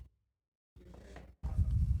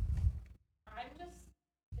 I'm just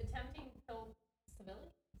attempting to kill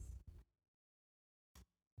civilians.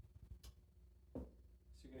 So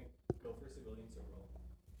you're going to go for civilians or roll?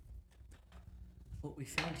 Well, we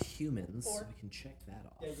found humans, so 4. we can check that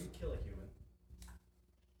off. Yeah, you kill a human.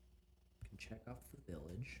 We can check off the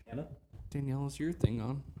village. Anna? Danielle, is your thing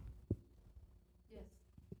on? Yes.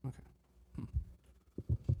 Okay.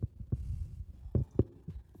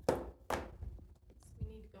 We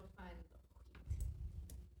need to go find the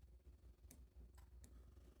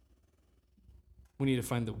We need to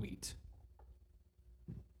find the wheat.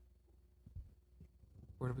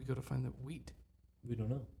 Where do we go to find the wheat? We don't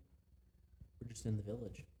know. We're just in the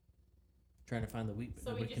village. Trying to find the wheat, but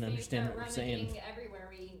So we nobody just can need to understand start what we're saying. rummaging everywhere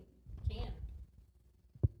we can.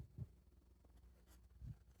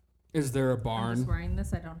 Is there a I'm just barn? wearing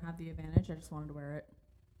this. I don't have the advantage. I just wanted to wear it.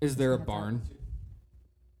 Is there a Heads up. barn?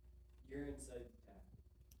 You're inside the town.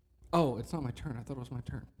 Oh, it's not my turn. I thought it was my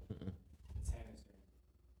turn. Mm-mm. It's Hannah's turn.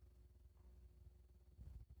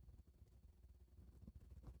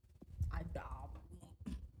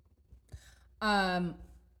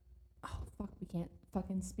 Oh fuck, we can't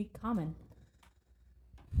fucking speak common.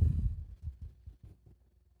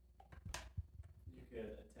 You could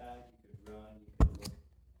attack, you could run, you could look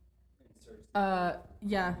and search.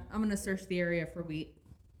 Yeah, I'm gonna search the area for wheat.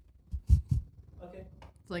 Okay.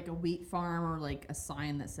 It's like a wheat farm or like a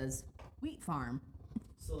sign that says wheat farm.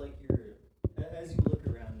 So like as you look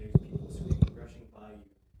around, there's people screaming, rushing by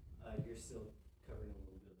you. You're still covered in a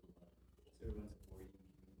little bit of blood. So everyone's avoiding you.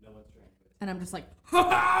 No one's trying to attack. And I'm just like,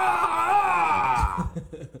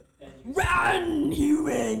 And you Run,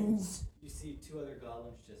 humans! You see two other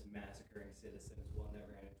goblins just massacring citizens. One that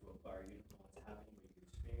ran into a bar. You don't know what's happening, but you're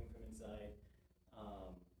screaming from inside.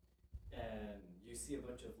 And you see a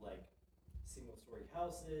bunch of like single-story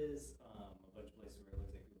houses, a bunch of places where it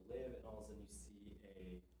looks like people live, and all of a sudden you see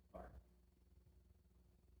a bar.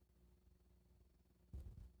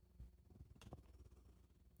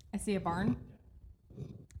 I see a barn. Yeah.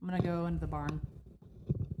 I'm gonna go into the barn.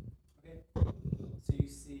 Okay. So you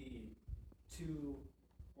see two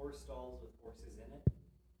horse stalls with horses in it,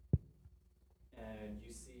 and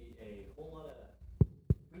you see a whole lot of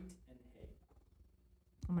wheat and hay.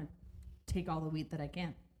 I'm gonna take all the wheat that I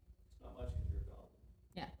can. It's not much because you're a goblin.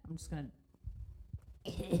 Yeah, I'm just gonna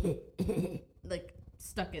like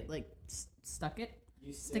stuck it.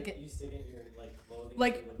 You Stick it. You stick it in your like clothing.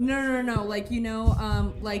 Like so you look no, scarecrow. like you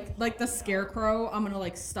know, like the scarecrow. I'm gonna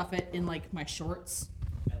like stuff it in like my shorts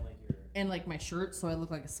And like your and like my shirt, so I look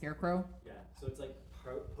like a scarecrow. yeah. So it's like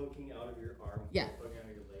poking out of your arm. Yeah. Poking out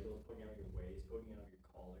of your leg, poking out of your waist, poking out of your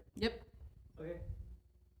collar. Yep. Okay.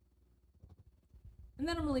 And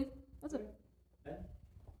then I'm gonna leave. That's it. Ben?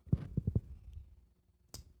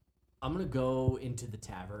 I'm gonna go into the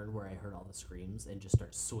tavern where I heard all the screams and just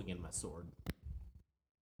start swinging my sword.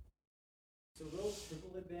 So roll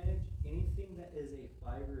triple advantage. Anything that is a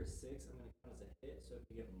 5 or a 6, I'm gonna count as a hit. So if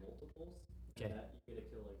you get multiples, Okay. that you get a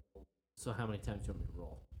kill like. So how many times do you want me to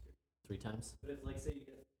roll? 3 times? But if like say you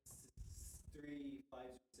get 3, 5,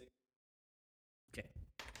 6. Okay.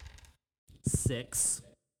 6.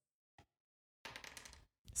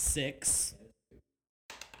 6.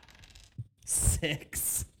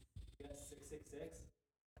 6. You got 6, 6, 6.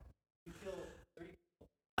 You kill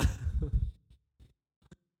 30.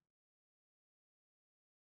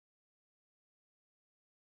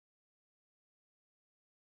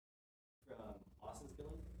 From Austin's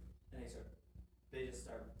killing, and they just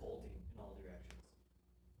start bolting in all directions.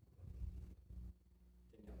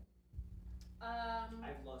 Danielle.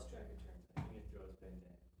 I've lost track of turns. I think it throws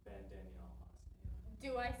Ben, Danielle, Austin.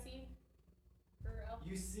 Do I see her elf?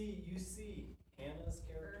 You see Hannah's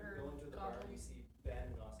character Her go into the bar. goblin. You see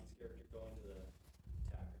Ben and Austin's character go into the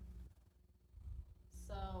tavern.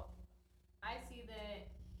 So I see that.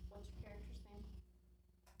 What's your character's name?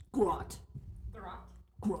 Grot. Grot.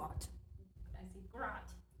 Grot. I see Grot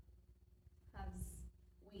has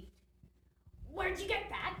wheat. Where'd you get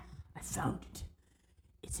that? I found it.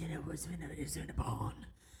 It's in a barn.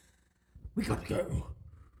 We gotta go.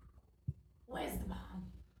 Where's the barn?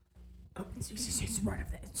 Oh, it's right up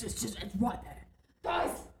there. It's right there.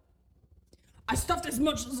 Guys, I stuffed as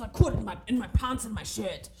much as I could in my pants and my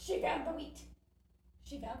shirt. she found the wheat.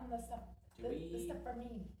 She found the stuff. Do The we- stuff for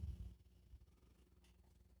me.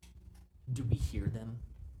 Do we hear them?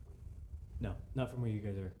 No, not from where you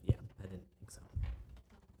guys are. Yeah, I didn't think so.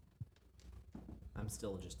 I'm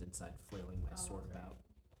still just inside flailing my sword about.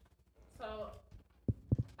 So,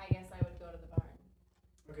 I guess I would go to the barn.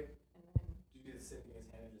 Okay. And then, Do you do the same thing as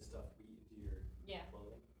Hannah, just stuff wheat into your yeah.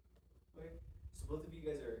 clothing? Okay. So both of you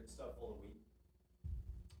guys are stuffed full of wheat.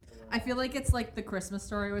 I feel like it's like the Christmas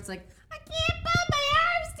story where it's like, I can't put my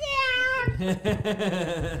arms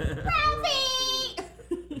down. Ralphie!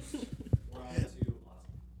 We're on to Awesome.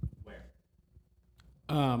 Where?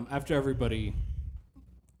 After everybody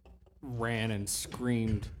ran and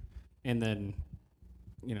screamed, and then,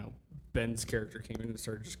 Ben's character came in and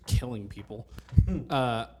started just killing people,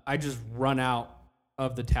 I just run out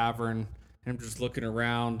of the tavern, and I'm just looking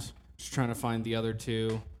around, just trying to find the other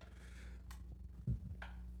two,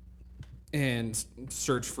 and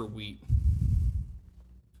search for wheat.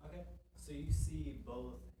 Okay. So you see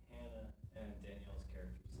both Hannah and Danielle's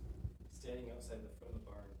characters standing outside the front of the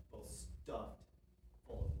barn, both stuffed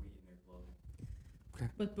full of wheat in their clothing.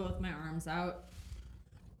 With both my arms out.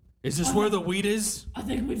 Is this where the wheat is? I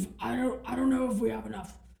think I don't know if we have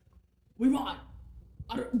enough. We might.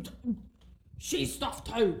 She's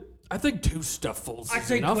stuffed too. I think 2 stufffuls I is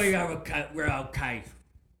think enough. we're okay.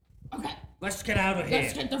 Okay. Let's get out of here.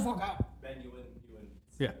 Let's get the fuck out. Ben, you win.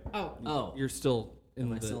 Yeah. Oh. You're still in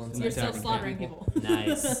Am I the still in inside? the You're still tavern. slaughtering people.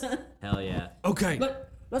 Nice. Hell yeah. Okay.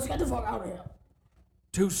 Let's get the fuck out of here.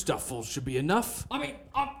 2 stufffuls should be enough. I mean,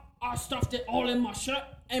 I stuffed it all in my shirt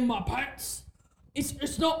and my pants.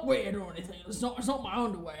 It's not weird or anything. It's not my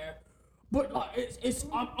underwear. But like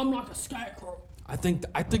I'm like a scarecrow. I think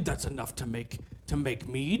that's enough to make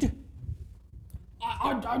mead.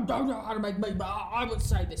 I don't know how to make meat, but I would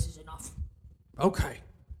say this is enough. Okay.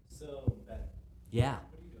 So, Ben, Yeah.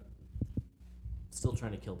 what are you doing? Still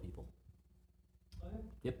trying to kill people. Okay.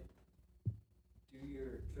 Yep. Do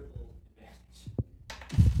your triple advantage.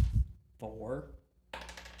 4.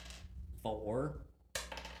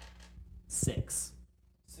 6.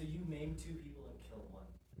 So you maim 2 people and kill 1.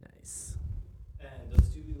 Nice. And those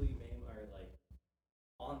 2 people you maim are like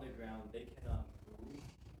on the ground. They cannot move.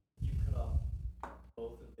 You cut off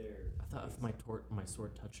both of their. I thought if my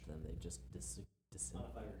sword touched them, they'd just on a 5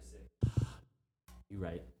 disintegrate. or 6. You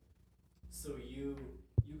right. So you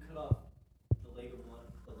cut off the leg of one,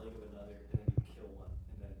 the leg of another, and then you kill one,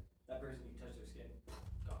 and then that person you touch their skin,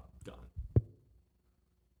 gone. Gone.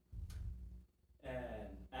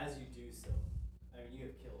 And as you do so, I mean you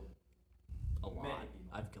have killed A lot. many people.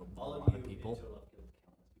 I've killed All a of lot you of people. in total have killed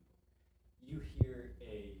countless people. You hear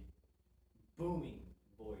a booming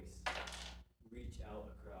voice reach out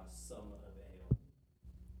across some of ale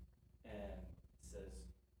and says,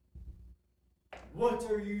 "What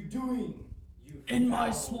are you doing, you In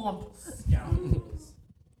my foul swamp." scoundrels?"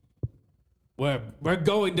 We're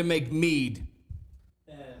going to make mead.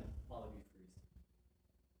 And all of you freeze.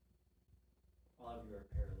 All of you are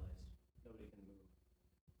paralyzed. Nobody can move.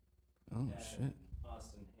 Oh And shit.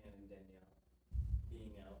 Austin, Hannah, and Danielle,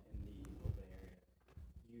 being out in the open area,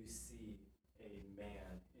 you see a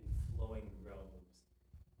man in flowing robes,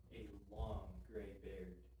 a long gray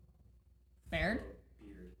beard. Baird?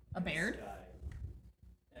 Beard. A in the beard? sky.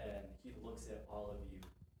 And he looks at all of you,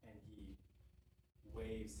 and he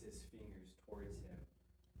waves his fingers towards him.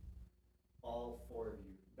 All 4 of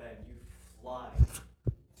you, Ben, you fly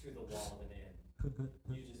to the wall of an inn.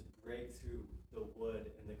 You just break through the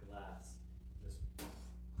wood and the glass, just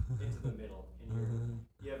into the middle, and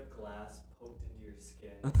you have glass poked into your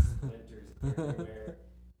skin, splinters everywhere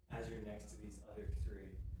as you're next to these other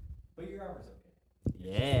 3. But your armor's okay.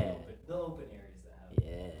 Yeah. The open areas that have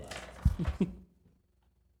Yeah.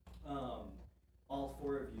 glass. All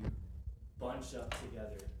 4 of you bunch up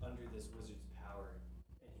together under this wizard's power,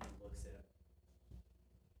 and he looks at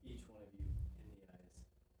each one of you in the eyes.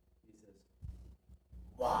 He says,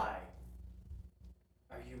 "Why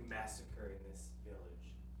are you massacring this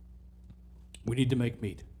village? We need to make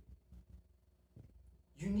mead.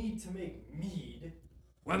 You need to make mead.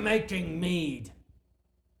 We're making mead.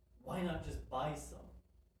 Why not just buy some?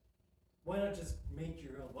 Why not just make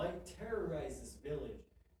your own? Why terrorize this village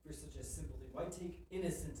for such a simple thing? Why take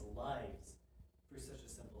innocent lives for such a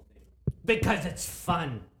simple thing? Because it's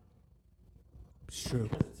fun. It's true.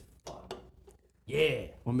 Because it's fun.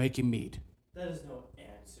 Yeah. We're making mead. That is no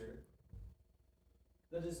answer.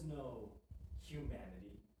 That is no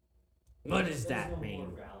humanity. What does That is that no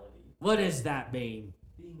mean? morality. What does that mean?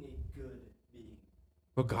 Being a good being.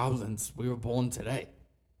 We're goblins. We were born today.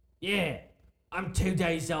 Yeah. I'm 2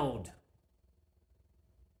 days old.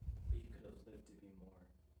 But you could have lived to be more.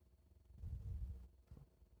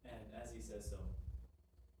 And as he says so,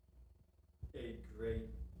 a great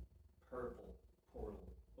purple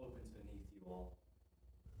portal opens beneath you all.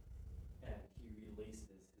 And he releases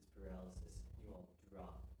his paralysis. You all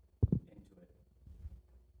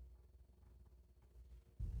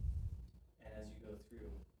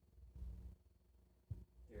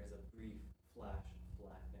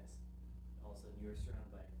you are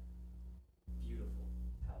surrounded by beautiful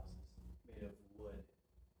houses made of wood,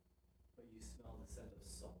 but you smell the scent of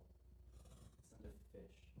salt, the scent of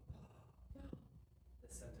fish, the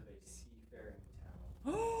scent of a seafaring town.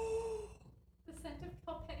 The scent of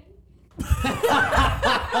Calpetti.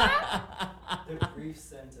 The brief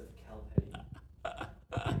scent of Calpetti.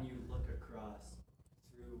 When you look across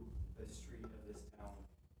through the street of this town,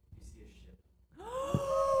 you see a ship.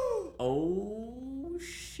 Oh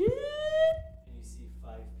shit! And you see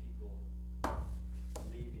 5 people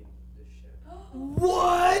leaving the ship.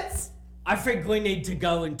 What? I think we need to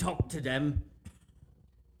go and talk to them.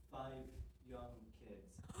 5 young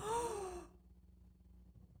kids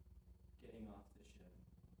getting off the ship.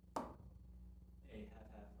 A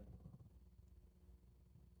half-halfling,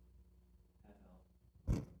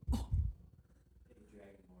 half-elf, a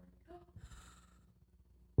dragonborn.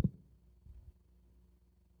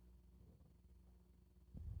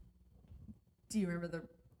 Do you remember the? And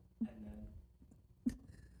then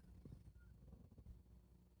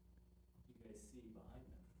you guys see behind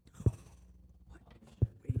them on the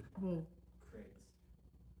ship Whoa. crates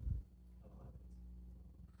of weapons.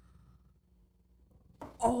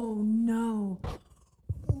 Oh no.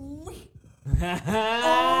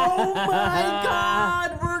 Oh my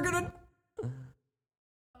god, we're gonna.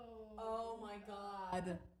 Oh my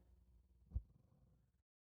god.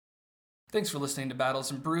 Thanks for listening to Battles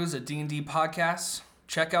and Brews, a D&D podcast.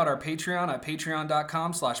 Check out our Patreon at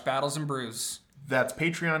patreon.com/Battles and Brews. That's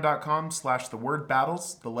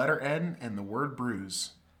patreon.com/the-word-battles, the letter N, and the word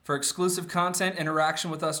brews. For exclusive content, interaction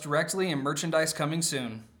with us directly, and merchandise coming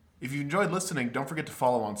soon. If you enjoyed listening, don't forget to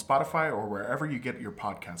follow on Spotify or wherever you get your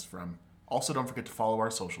podcasts from. Also, don't forget to follow our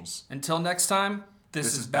socials. Until next time,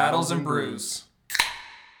 this is Battles and Brews.